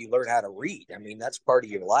 We'll help you learn how to read. I mean, that's part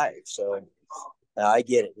of your life. So I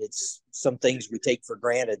get it. It's some things we take for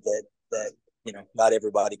granted that not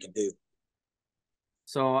everybody can do.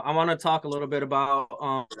 So I want to talk a little bit about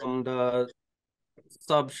the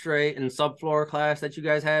substrate and subfloor class that you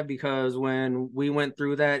guys have, because when we went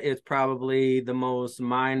through that, it's probably the most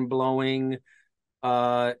mind-blowing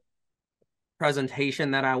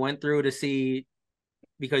presentation that I went through to see,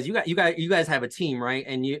 because you guys have a team, right?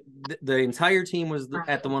 And the entire team was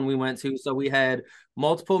at the one we went to. So we had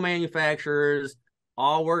multiple manufacturers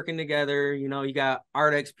all working together. You got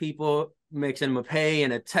Ardex people mixing Mapei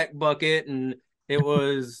in a tech bucket, and it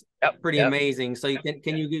was pretty amazing. So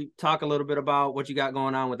can you talk a little bit about what you got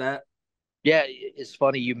going on with that? Yeah, it's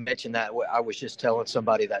funny you mentioned that. I was just telling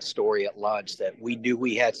somebody that story at lunch, that we knew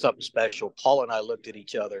we had something special. Paul and I looked at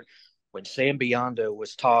each other when Sam Biondo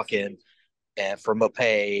was talking, and from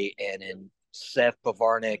Mapei, and then Seth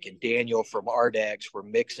Bavarnik and Daniel from Ardex were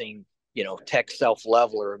mixing, tech self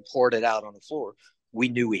leveler and poured it out on the floor. We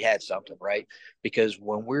knew we had something, right? Because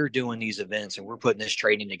when we're doing these events and we're putting this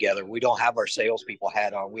training together, we don't have our salespeople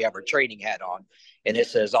hat on. We have our training hat on, and it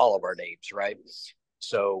says all of our names, right?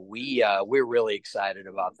 So we're really excited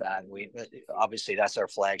about that. We obviously that's our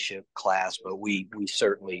flagship class, but we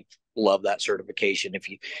certainly love that certification.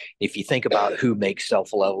 If you think about who makes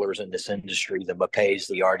self levelers in this industry, the Mapeis,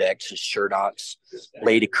 the Ardexes, Sherdocs,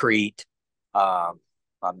 Lady Crete, I'm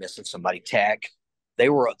missing somebody, Tech. They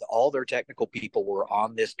were, all their technical people were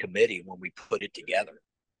on this committee when we put it together,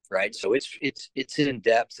 right? So it's in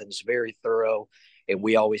depth and it's very thorough. And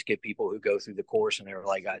we always get people who go through the course and they're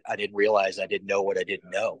like, I didn't realize I didn't know what I didn't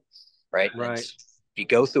know, right? Right. If you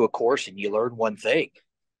go through a course and you learn one thing,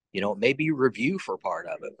 maybe you review for part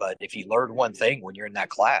of it, but if you learn one thing when you're in that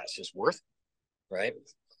class, it's worth it, right?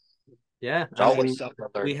 Yeah,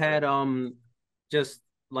 we had just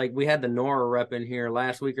like we had the Nora rep in here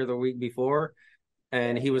last week or the week before,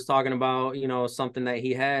 and he was talking about something that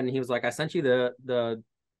he had, and he was like, I sent you the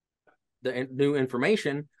new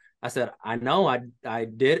information. I said, I know, I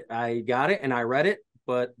did, I got it and I read it,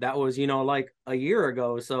 but that was like a year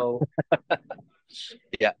ago. So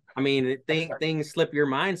yeah, I mean, things slip your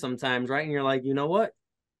mind sometimes, right? And you're like, you know what,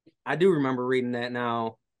 I do remember reading that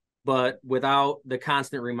now, but without the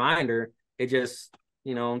constant reminder, it just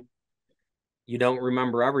you don't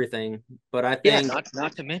remember everything. But I think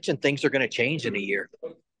not to mention things are going to change in a year.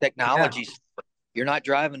 Technology's You're not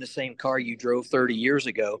driving the same car you drove 30 years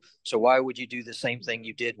ago. So why would you do the same thing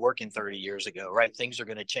you did working 30 years ago, right? Things are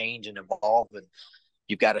going to change and evolve, and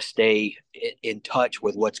you've got to stay in touch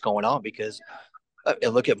with what's going on, because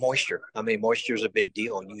look at moisture. I mean, moisture is a big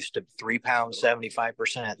deal. It used to 3 pounds,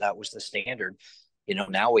 75%. That was the standard.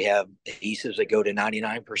 Now we have adhesives that go to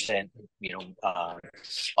 99%,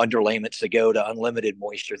 underlayments that go to unlimited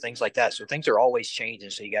moisture, things like that. So things are always changing.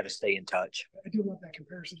 So you got to stay in touch. I do love that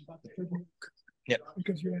comparison about the food milk. Yeah.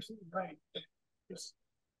 Because you're absolutely right.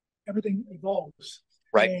 Everything evolves.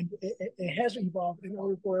 Right. And it has to evolve in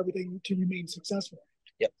order for everything to remain successful.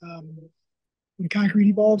 Yep. When concrete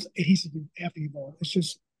evolves, adhesive have to evolve.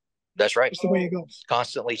 That's right. It's the way it goes.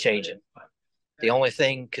 Constantly changing. The only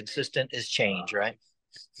thing consistent is change, right?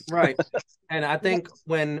 Right. And I think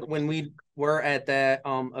when we were at that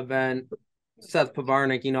event, Seth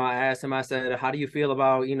Pavarnik, I asked him, I said, how do you feel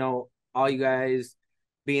about, all you guys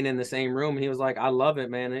being in the same room? And he was like, I love it,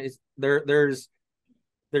 man. It's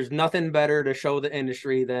there's nothing better to show the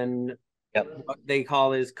industry than what they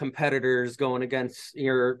call as competitors going against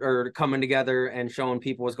or coming together and showing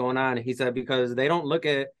people what's going on. And he said, because they don't look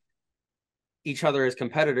at each other as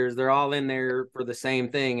competitors. They're all in there for the same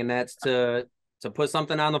thing, and that's to put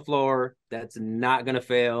something on the floor that's not going to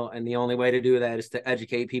fail. And the only way to do that is to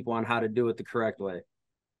educate people on how to do it the correct way.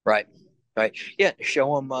 Right. Yeah.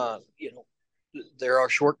 Show them, there are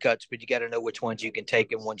shortcuts, but you got to know which ones you can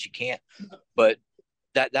take and ones you can't. But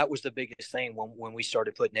that was the biggest thing when we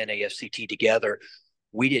started putting NAFCT together.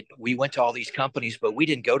 We went to all these companies, but we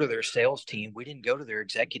didn't go to their sales team. We didn't go to their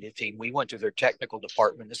executive team. We went to their technical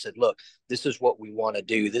department and said, look, this is what we want to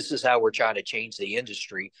do. This is how we're trying to change the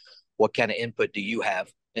industry. What kind of input do you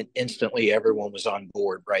have? And instantly everyone was on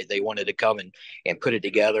board, right? They wanted to come and put it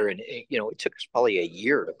together. And, it took us probably a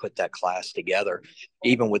year to put that class together,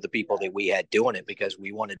 even with the people that we had doing it, because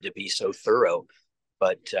we wanted to be so thorough.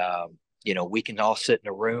 But, we can all sit in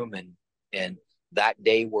a room and that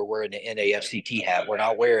day we're wearing the NAFCT hat. We're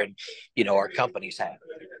not wearing, our company's hat.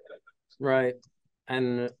 Right.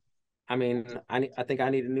 And I mean, I think I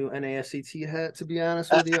need a new NAFCT hat, to be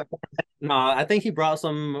honest with you. No, I think he brought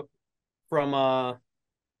some from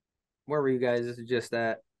where were you guys? This is just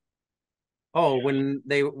that. Oh, when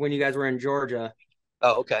you guys were in Georgia.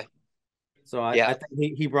 Oh, okay. So I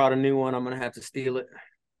think he brought a new one. I'm gonna have to steal it.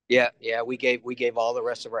 Yeah. We gave all the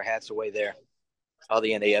rest of our hats away there. All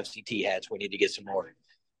the NAFCT hats. We need to get some more.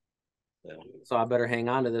 So I better hang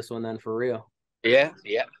on to this one then, for real. Yeah.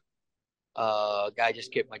 Guy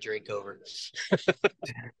just kicked my drink over.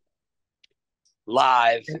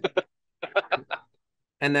 Live.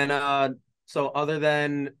 And then so other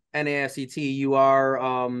than NAFCT, you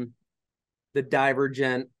are the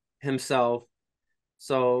Divergent himself.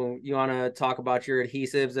 So you want to talk about your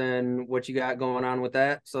adhesives and what you got going on with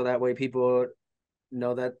that, so that way people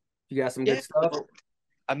know that you got some good stuff.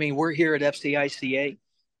 I mean, we're here at FCICA,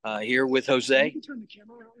 here with Jose. You can turn the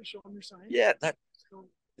camera around and show them your sign. Yeah,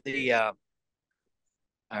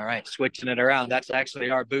 all right, switching it around. That's actually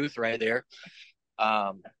our booth right there.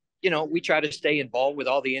 We try to stay involved with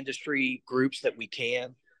all the industry groups that we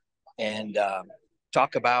can, and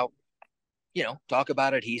talk about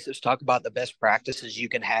adhesives, talk about the best practices you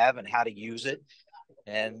can have and how to use it.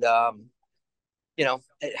 And,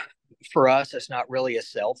 for us, it's not really a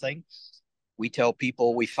sell thing. We tell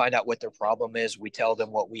people, we find out what their problem is. We tell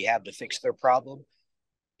them what we have to fix their problem,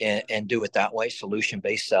 and do it that way.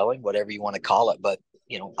 Solution-based selling, whatever you want to call it. But,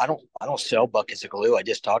 I don't sell buckets of glue. I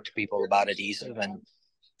just talk to people about adhesive, and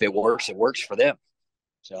if it works for them.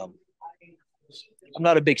 So I'm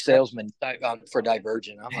not a big salesman for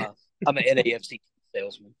Divergent. I'm an NAFC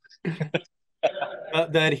salesman.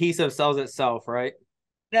 The adhesive sells itself, right?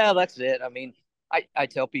 No, that's it. I mean, I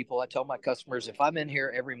tell my customers, if I'm in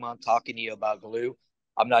here every month talking to you about glue,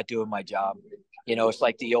 I'm not doing my job. It's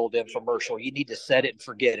like the old infomercial. You need to set it and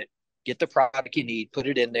forget it. Get the product you need, put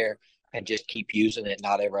it in there, and just keep using it,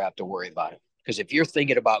 not ever have to worry about it. Because if you're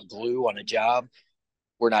thinking about glue on a job,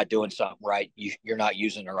 we're not doing something right. You're not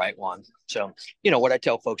using the right one. So, what I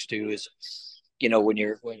tell folks too is, when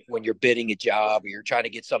you're bidding a job or you're trying to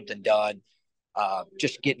get something done,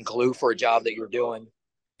 just getting glue for a job that you're doing,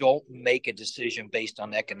 don't make a decision based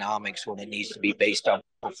on economics when it needs to be based on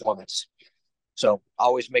performance. So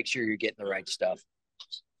always make sure you're getting the right stuff.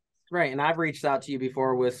 Right. And I've reached out to you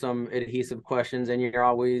before with some adhesive questions, and you're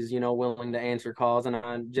always, willing to answer calls.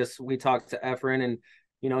 And we talked to Efren, and,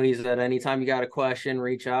 he said, anytime you got a question,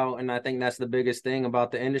 reach out. And I think that's the biggest thing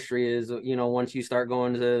about the industry is, once you start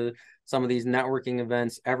going to some of these networking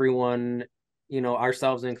events, everyone,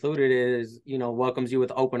 ourselves included, is, welcomes you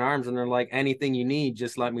with open arms. And they're like, anything you need,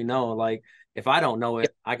 just let me know. Like, if I don't know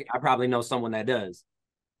it, I probably know someone that does.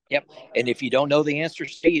 Yep. And if you don't know the answer,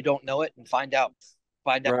 say you don't know it and find out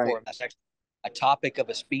right for them. That's actually a topic of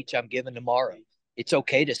a speech I'm giving tomorrow. It's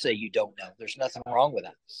okay to say you don't know. There's nothing wrong with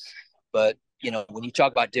that. But, when you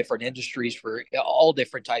talk about different industries for all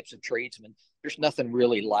different types of tradesmen, there's nothing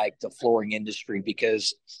really like the flooring industry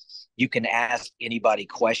because you can ask anybody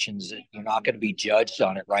questions. You're not going to be judged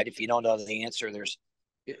on it, right? If you don't know the answer,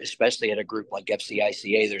 especially at a group like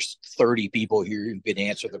FCICA, there's 30 people here who can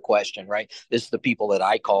answer the question, right? This is the people that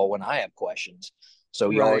I call when I have questions.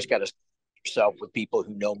 So you always got to yourself with people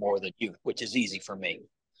who know more than you, which is easy for me.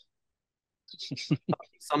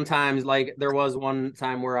 Sometimes, like there was one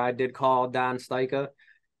time where I did call Don FCICA,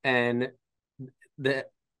 and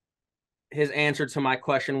his answer to my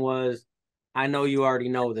question was, I know you already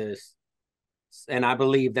know this, and I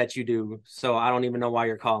believe that you do, so I don't even know why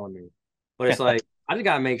you're calling me. But it's like, I just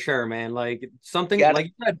gotta make sure, man. Like something, like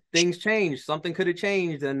you said, things change. Something could have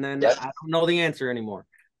changed, and then I don't know the answer anymore.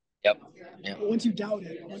 Yep. Once you doubt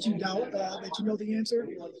it, once you doubt that you know the answer,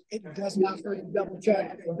 it does not hurt to double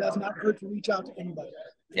check. It does not hurt to reach out to anybody.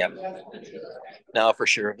 Yep. No, for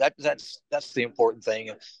sure. That's the important thing.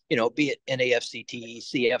 Be it NAFCT,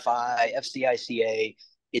 CFI, FCICA,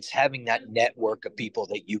 it's having that network of people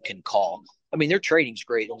that you can call. I mean, their trading's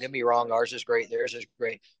great. Don't get me wrong. Ours is great. Theirs is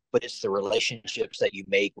great. But it's the relationships that you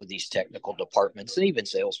make with these technical departments and even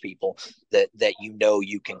salespeople that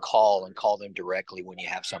you can call them directly when you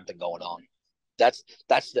have something going on. That's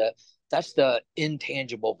the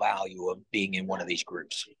intangible value of being in one of these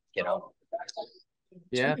groups.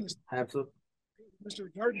 Yeah, absolutely.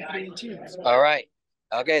 Mr. Garden, all right.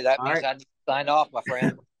 Okay, that means I need to sign off, my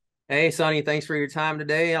friend. Hey, Sonny, thanks for your time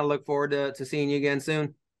today. I look forward to seeing you again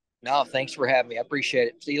soon. No, thanks for having me. I appreciate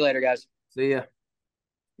it. See you later, guys. See ya.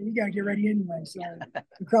 You gotta get ready anyway, so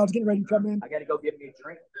the crowd's getting ready to come in. I gotta go get me a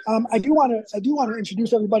drink. I do want to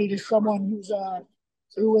introduce everybody to someone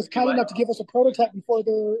who was kind enough to give us a prototype before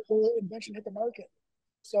their invention hit the market.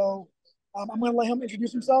 So I'm going to let him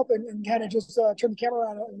introduce himself and kind of just turn the camera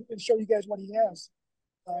on and show you guys what he has.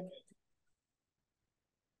 So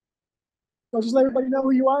just let everybody know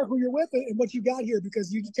who you are, who you're with, and what you got here,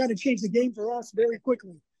 because you kind of changed the game for us very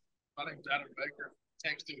quickly. My name's Adam Baker,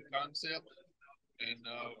 Text to the Concept, and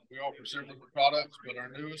we offer several different products, but our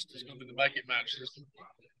newest is going to be the Make It Match system.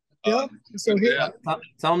 Yeah. So here,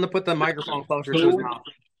 tell him to put the microphone closer to his mouth.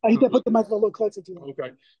 I need to put the microphone a little closer to him.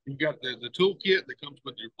 Okay. You've got the toolkit that comes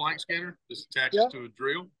with your plank scanner. This attaches to a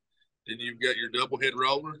drill. Then you've got your double head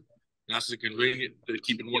roller. Nice and convenient to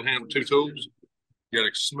keep in one hand with two tools. You got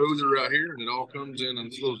a smoother right here, and it all comes in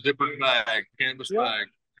this little zipper bag, canvas bag.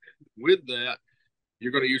 With that,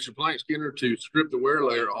 you're going to use your plank skinner to strip the wear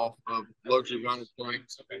layer off of luxury vinyl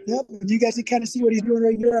planks. Yep. You guys can kind of see what he's doing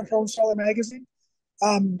right here on Home Seller Magazine.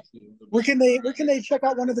 Where can they check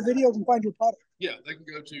out one of the videos and find your product? Yeah, they can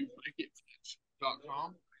go to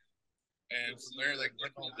makeitmatch.com, and from there they can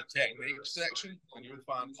click on the techniques section, and you'll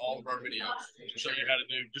find all of our videos to show you how to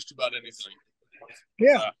do just about anything.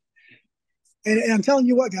 Yeah. And I'm telling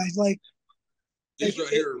you what, guys, like these right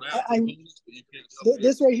here are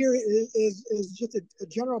this right here is just a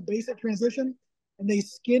general basic transition, and they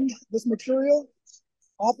skinned this material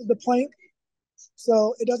off of the plank.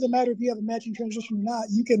 So it doesn't matter if you have a matching transition or not,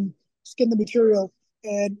 you can skin the material.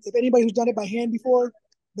 And if anybody who's done it by hand before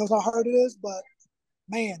knows how hard it is, but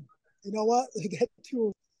man, you know what? That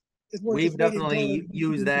tool is worth. We've definitely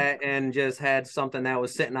used that and just had something that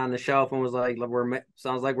was sitting on the shelf and was like,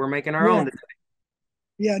 sounds like we're making our own today.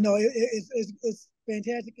 Yeah, no, it's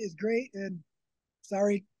fantastic. It's great. And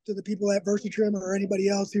sorry to the people at VersaTrim or anybody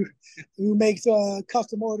else who makes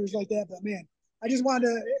custom orders like that, but man, I just wanted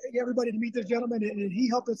to get everybody to meet this gentleman, and he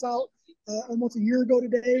helped us out almost a year ago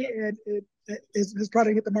today, and his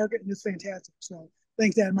product hit the market, and it's fantastic. So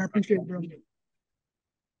thanks, Adam. I appreciate it, bro.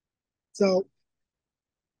 So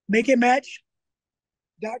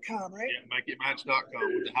makeitmatch.com, right? Yeah,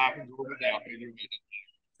 makeitmatch.com with the hyphens over down.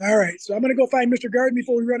 All right, so I'm gonna go find Mr. Garden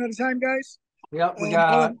before we run out of time, guys. Yep, we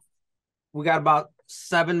got about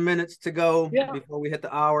 7 minutes to go before we hit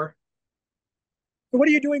the hour. So what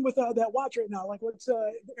are you doing with that watch right now? Like, what's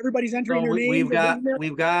everybody's entering their names?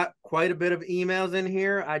 We've got quite a bit of emails in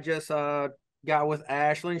here. I just got with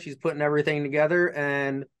Ashlyn. She's putting everything together,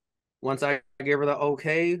 and once I give her the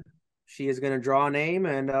okay, she is going to draw a name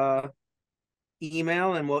and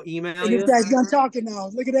email, and we'll email you. This guy's done talking now.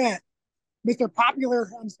 Look at that, Mr. Popular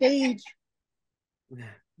on stage.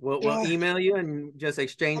 We'll email you and just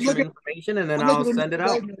exchange some information, and then I'll send it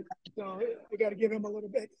out. So we got to give him a little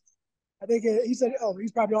bit. I think he said, "Oh,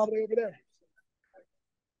 he's probably all the way over there."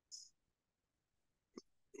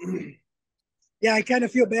 Yeah, I kind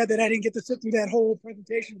of feel bad that I didn't get to sit through that whole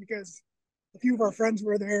presentation because a few of our friends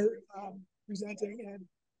were there presenting,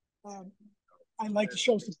 and I'd like to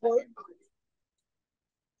show support.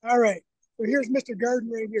 All right, so here's Mr.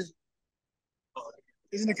 Garden right here.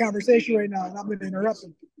 is in a conversation right now, and I'm going to interrupt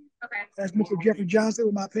him. Okay. That's Mr. Jeffrey Johnson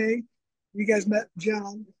with my pay. You guys met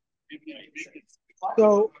John.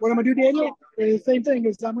 So what I'm going to do, Daniel, is the same thing.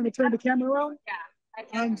 Is I'm going to turn the camera around. Yeah.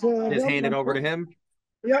 And Just hand it over to him.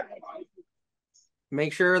 Yep.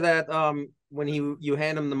 Make sure that when you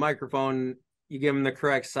hand him the microphone, you give him the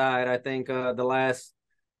correct side. I think the last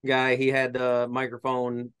guy, he had the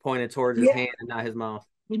microphone pointed towards his hand and not his mouth.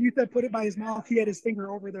 When you said put it by his mouth, he had his finger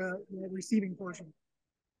over the receiving portion.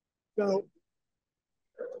 So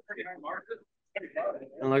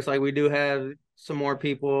it looks like we do have some more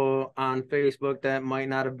people on Facebook that might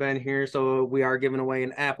not have been here. So we are giving away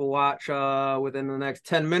an Apple Watch within the next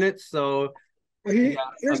 10 minutes. So here's a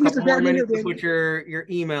couple Mr. more Gardner, minutes to put your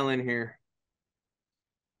email in here.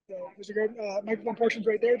 So Mr. Gardner, microphone portion's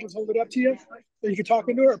right there. Just hold it up to you so you can talk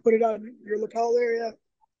into it or put it on your lapel area.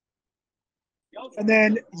 And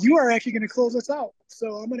then you are actually going to close us out.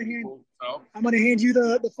 So I'm going to hand you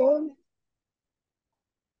the phone.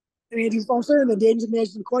 And hand you the phone, sir. And then Daniel's going to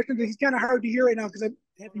answer some questions. He's kind of hard to hear right now because I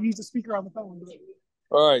have to use the speaker on the phone.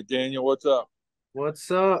 All right, Daniel, what's up? What's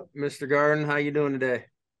up, Mr. Garden? How you doing today?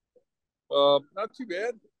 Not too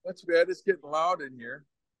bad. Not too bad. It's getting loud in here.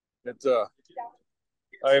 It's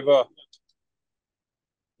I've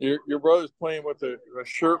your brother's playing with a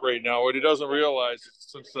shirt right now. What he doesn't realize is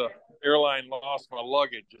since the airline lost my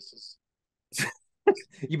luggage,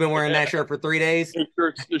 You've been wearing that shirt for 3 days?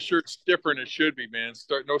 The shirt's stiffer than it should be, man.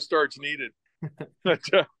 No starch needed.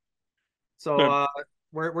 So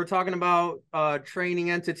we're talking about training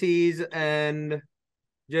entities and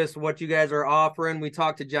just what you guys are offering. We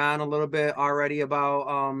talked to John a little bit already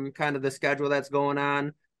about kind of the schedule that's going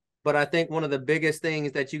on. But I think one of the biggest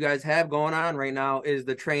things that you guys have going on right now is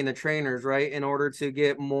the train the trainers, right? In order to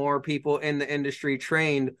get more people in the industry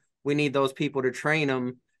trained, we need those people to train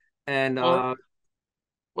them. And well,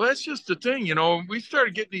 that's just the thing, you know. We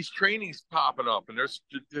started getting these trainings popping up, and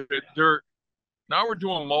they're now we're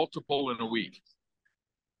doing multiple in a week,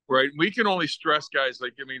 right? We can only stress guys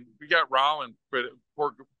like, I mean, we got Rollin, but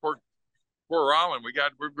poor Rollin,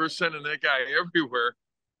 we're sending that guy everywhere,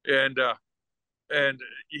 and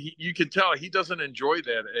you can tell he doesn't enjoy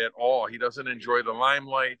that at all. He doesn't enjoy the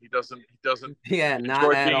limelight. He doesn't enjoy being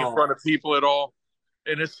in front of people at all,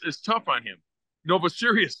 and it's tough on him. No, but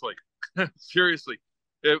seriously, seriously,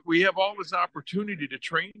 we have all this opportunity to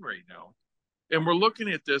train right now, and we're looking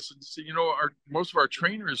at this and see, you know, most of our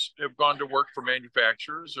trainers have gone to work for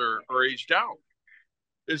manufacturers or aged out,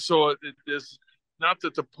 and so it is not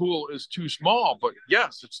that the pool is too small, but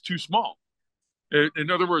yes, it's too small.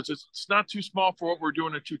 In other words, it's not too small for what we're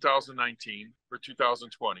doing in 2019 or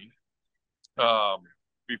 2020,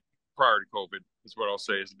 prior to COVID is what I'll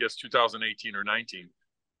say. Is I guess 2018 or 19.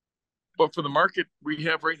 But for the market we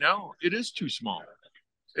have right now, it is too small.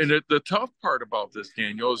 And the tough part about this,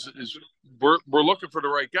 Daniel, is we're looking for the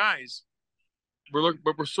right guys. But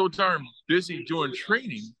we're so darn busy doing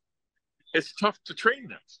training. It's tough to train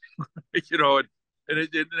them, you know. And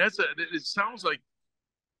it sounds like.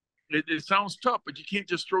 It sounds tough, but you can't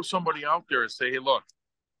just throw somebody out there and say, "Hey, look,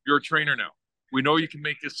 you're a trainer now. We know you can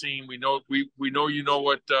make a scene. We know you know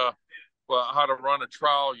what how to run a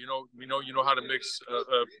trowel. We know you know how to mix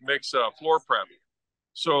floor prep.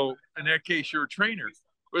 So in that case, you're a trainer.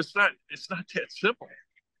 But it's not that simple.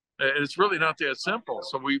 It's really not that simple.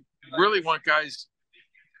 So we really want guys.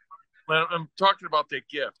 I'm talking about that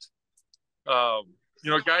gift.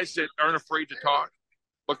 Guys that aren't afraid to talk.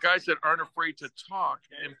 But guys that aren't afraid to talk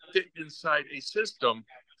and fit inside a system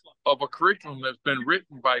of a curriculum that's been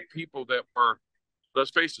written by people that were,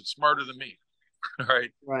 let's face it, smarter than me. All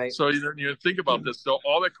right. Right. So you think about this. So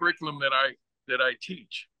all the curriculum that I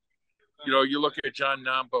teach, you look at John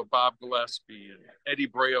Namba, Bob Gillespie, and Eddie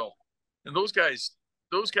Braille, and those guys.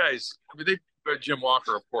 I mean, Jim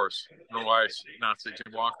Walker, of course. I don't know why I not say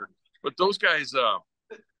Jim Walker, but those guys.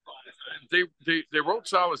 They wrote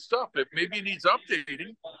solid stuff. It maybe needs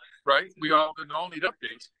updating, right? We all need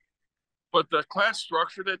updates, but the class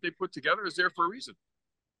structure that they put together is there for a reason.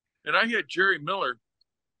 And I had Jerry Miller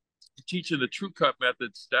teaching the True Cut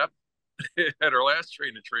method step at our last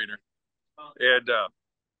trainer, and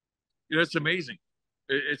it's amazing.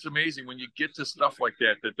 It's amazing when you get to stuff like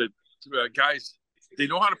that the guys, they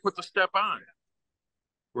know how to put the step on.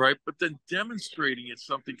 Right, but then demonstrating it's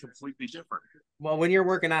something completely different. Well, when you're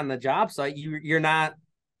working on the job site, you're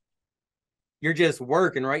just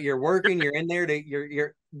working, right? You're working, you're in there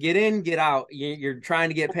you're get in, get out. You're trying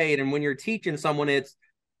to get paid, and when you're teaching someone,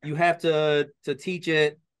 you have to teach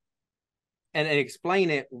it and explain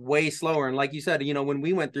it way slower. And like you said, when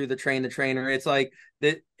we went through the trainer, it's like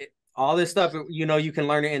all this stuff. You can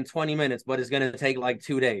learn it in 20 minutes, but it's going to take like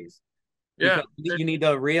 2 days. Because you need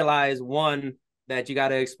to realize, one, that you got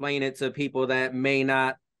to explain it to people that may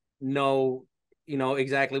not know,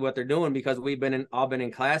 exactly what they're doing, because we've all been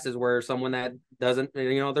in classes where someone that doesn't,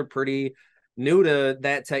 they're pretty new to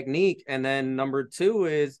that technique. And then number two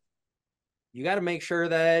is you got to make sure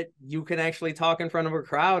that you can actually talk in front of a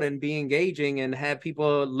crowd and be engaging and have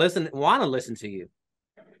people want to listen to you.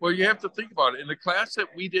 Well, you have to think about it. In the class that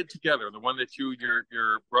we did together, the one that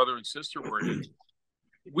your brother and sister were in,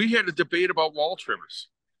 we had a debate about wall trimmers,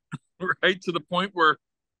 right? To the point where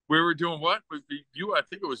we were doing what? I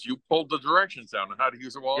think it was you pulled the directions down on how to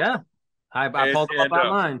use a wall trimmer. I pulled them up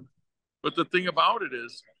online. But the thing about it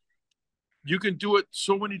is, you can do it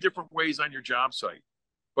so many different ways on your job site.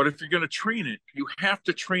 But if you're going to train it, you have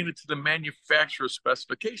to train it to the manufacturer's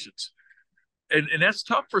specifications. And that's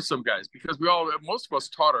tough for some guys, because most of us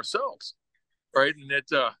taught ourselves, right? And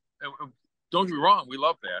don't get me wrong, we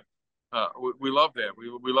love that. We love that.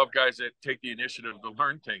 We love guys that take the initiative to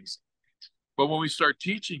learn things. But when we start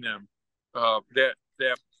teaching them that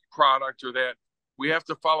product or that, we have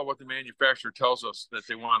to follow what the manufacturer tells us that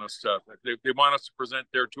they want us to. They want us to present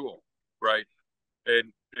their tool, right?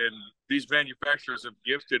 And these manufacturers have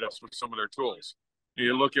gifted us with some of their tools.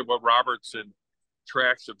 You look at what Roberts and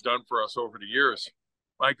Trax have done for us over the years.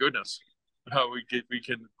 My goodness, we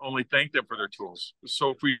can only thank them for their tools.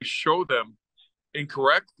 So if we show them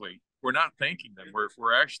incorrectly, we're not thanking them.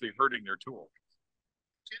 We're actually hurting their tool,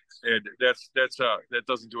 and that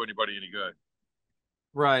doesn't do anybody any good.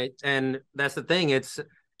 Right, and that's the thing. It's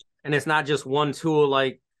not just one tool.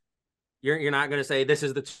 Like you're not going to say this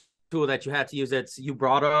is the tool that you have to use. It's you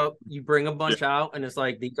bring a bunch out, and it's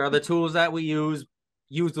like these are the tools that we use.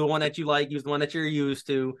 Use the one that you like. Use the one that you're used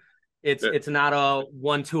to. It's not a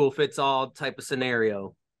one tool fits all type of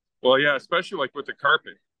scenario. Well, yeah, especially like with the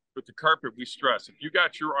carpet. With the carpet, we stress if you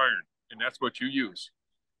got your iron and that's what you use,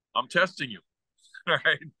 I'm testing you. All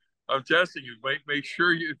right, I'm testing you. Make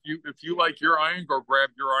sure if you like your iron, go grab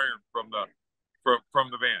your iron from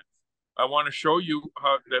the van. I want to show you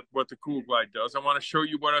what the Cool Glide does. I want to show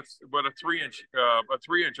you what a 3-inch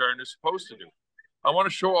iron is supposed to do. I want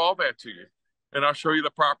to show all that to you, and I'll show you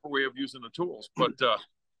the proper way of using the tools. But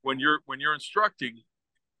when you're instructing,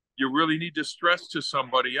 you really need to stress to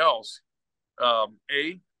somebody else.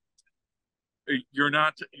 You're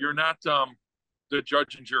not the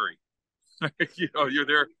judge and jury. You're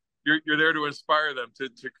there to inspire them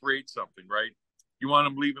to create something, right? You want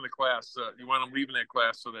them leaving the class. You want them leaving that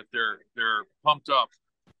class so that they're pumped up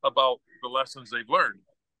about the lessons they've learned.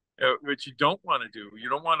 What you don't want to do, you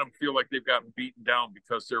don't want them to feel like they've gotten beaten down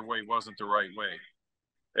because their way wasn't the right way.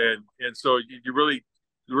 And so you really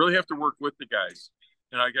have to work with the guys.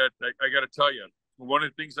 And I got to tell you, one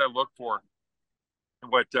of the things I look for,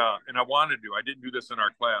 and I wanted to do, I didn't do this in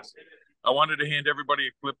our class. I wanted to hand everybody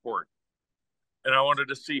a clipboard, and I wanted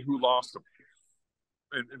to see who lost them.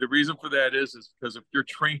 And the reason for that is because if you're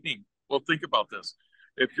training, well, think about this.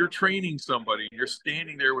 If you're training somebody, you're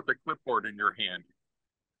standing there with a clipboard in your hand,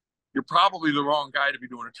 you're probably the wrong guy to be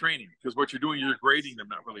doing a training, because what you're doing, you're grading them,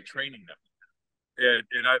 not really training them.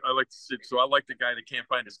 And I like to sit, so I like the guy that can't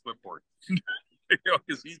find his clipboard,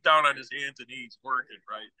 because he's down on his hands and knees working,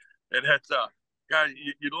 right? And that's God,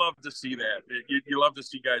 you'd love to see that. You love to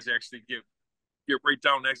see guys actually get right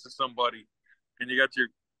down next to somebody, and you got your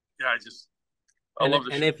guys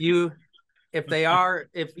if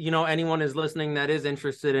anyone is listening that is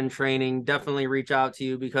interested in training, definitely reach out to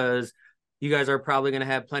you, because you guys are probably going to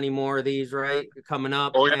have plenty more of these coming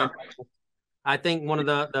up. Oh yeah. And I think one of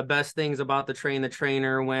the best things about the Train the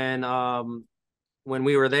Trainer when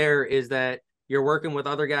we were there is that you're working with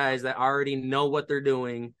other guys that already know what they're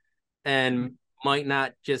doing and might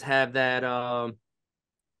not just have that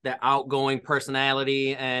outgoing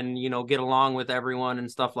personality and get along with everyone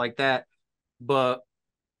and stuff like that, but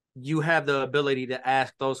you have the ability to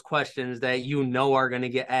ask those questions that are going to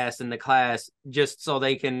get asked in the class, just so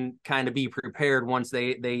they can kind of be prepared once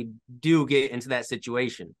they do get into that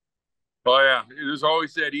situation. Oh yeah, there's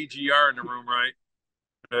always that EGR in the room, right?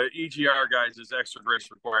 EGR guys is extra grace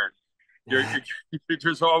required.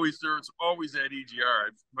 There's always that EGR. I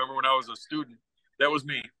remember when I was a student, that was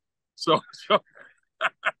me. So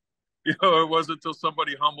it wasn't until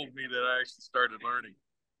somebody humbled me that I actually started learning.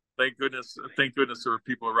 Thank goodness there were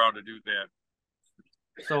people around to do that.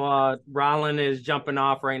 So Rollin is jumping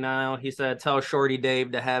off right now. He said, "Tell Shorty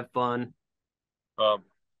Dave to have fun."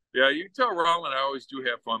 Yeah, you can tell Rollin I always do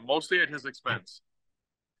have fun, mostly at his expense.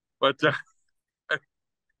 But do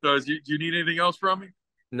you need anything else from me?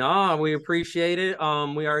 No, we appreciate it.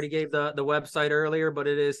 We already gave the website earlier, but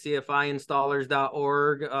it is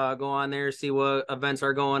cfiinstallers.org. Go on there, see what events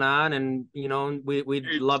are going on, and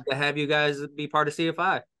we'd love to have you guys be part of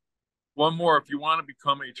CFI. One more, if you want to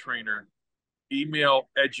become a trainer, email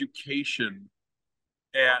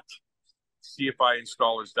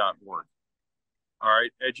education@cfiinstallers.org. All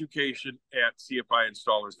right,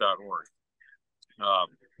 education@cfiinstallers.org.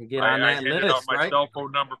 Get on I that handed out list, my right? cell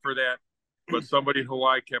phone number for that, but somebody in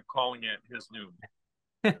Hawaii kept calling it his noon.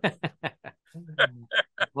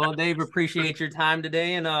 Well, Dave, appreciate your time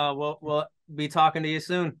today, and we'll be talking to you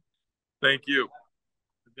soon. Thank you.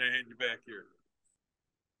 They hand you back here.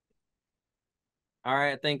 All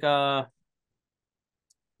right, I think yeah,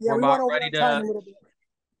 we're we about went over ready that time to a little bit.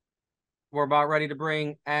 we're about ready to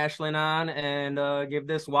bring Ashlyn on and give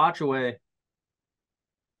this watch away.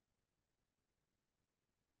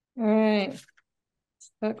 All right.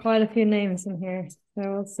 Got quite a few names in here,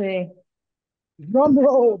 so we'll see. Drum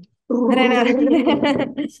roll. I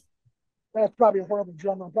know. That's probably a horrible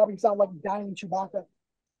drum roll. Probably sound like dying Chewbacca.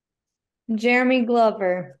 Jeremy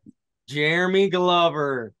Glover. Jeremy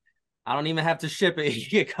Glover. I don't even have to ship it.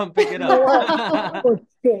 You can come pick it up.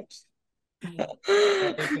 Fixed.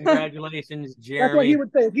 Hey, congratulations, Jeremy. That's what he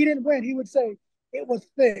would say. If he didn't win, he would say it was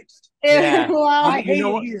fixed. Yeah. Wow. I hate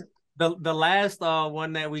it here. The last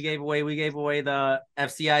one that we gave away the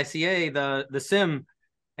FCICA, the sim,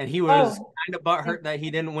 and he was kind of butthurt that he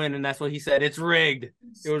didn't win, and that's what he said. It's rigged.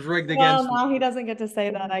 It was rigged against Well, now he doesn't get to say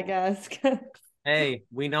that, I guess. Hey,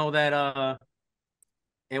 we know that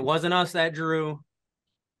it wasn't us that drew.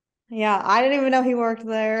 Yeah, I didn't even know he worked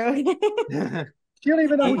there. You don't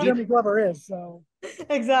even know who Jeremy Glover is, so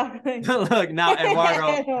exactly. Look, now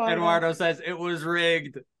Eduardo says it was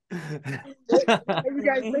rigged. Hey, you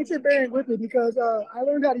guys, thanks for bearing with me because I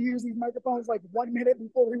learned how to use these microphones like 1 minute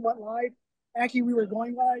before we went live. Actually, we were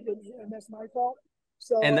going live, and that's my fault.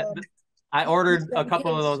 So, I ordered a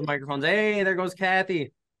couple of those microphones. Hey, there goes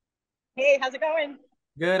Kathy. Hey, how's it going?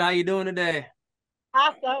 Good. How you doing today?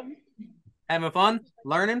 Awesome. Having fun?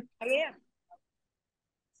 Learning? I am.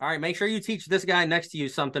 All right. Make sure you teach this guy next to you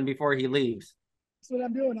something before he leaves. That's what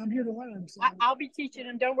I'm doing. I'm here to learn. So. I'll be teaching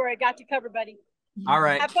him. Don't worry. I got you covered, buddy. All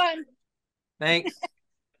right. Have fun. Thanks.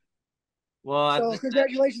 Well, so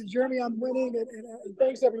congratulations, Jeremy, on winning, and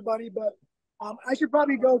thanks everybody. But I should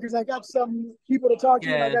probably go because I got some people to talk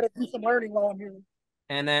to, and I got to do some learning while I'm here.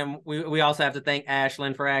 And then we also have to thank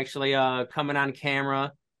Ashlyn for actually coming on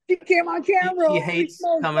camera. She came on camera. She hates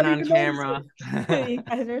coming on camera. You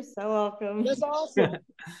guys are so welcome. That's awesome.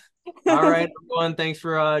 All right, everyone. Thanks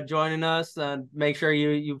for joining us. Make sure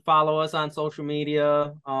you follow us on social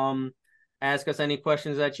media. Ask us any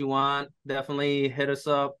questions that you want. Definitely hit us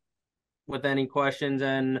up with any questions.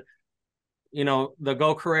 And, the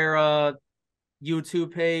Go Carrera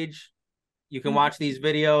YouTube page, you can watch these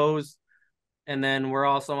videos. And then we're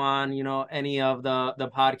also on, any of the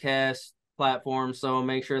podcast platforms. So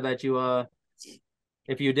make sure that you,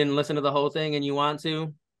 if you didn't listen to the whole thing and you want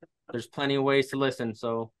to, there's plenty of ways to listen.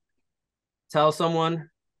 So tell someone,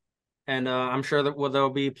 and I'm sure that there'll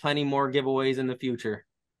be plenty more giveaways in the future.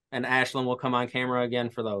 And Ashlyn will come on camera again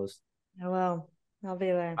for those. I will. I'll be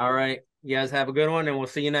there. All right. You guys have a good one, and we'll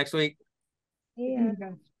see you next week. Yeah.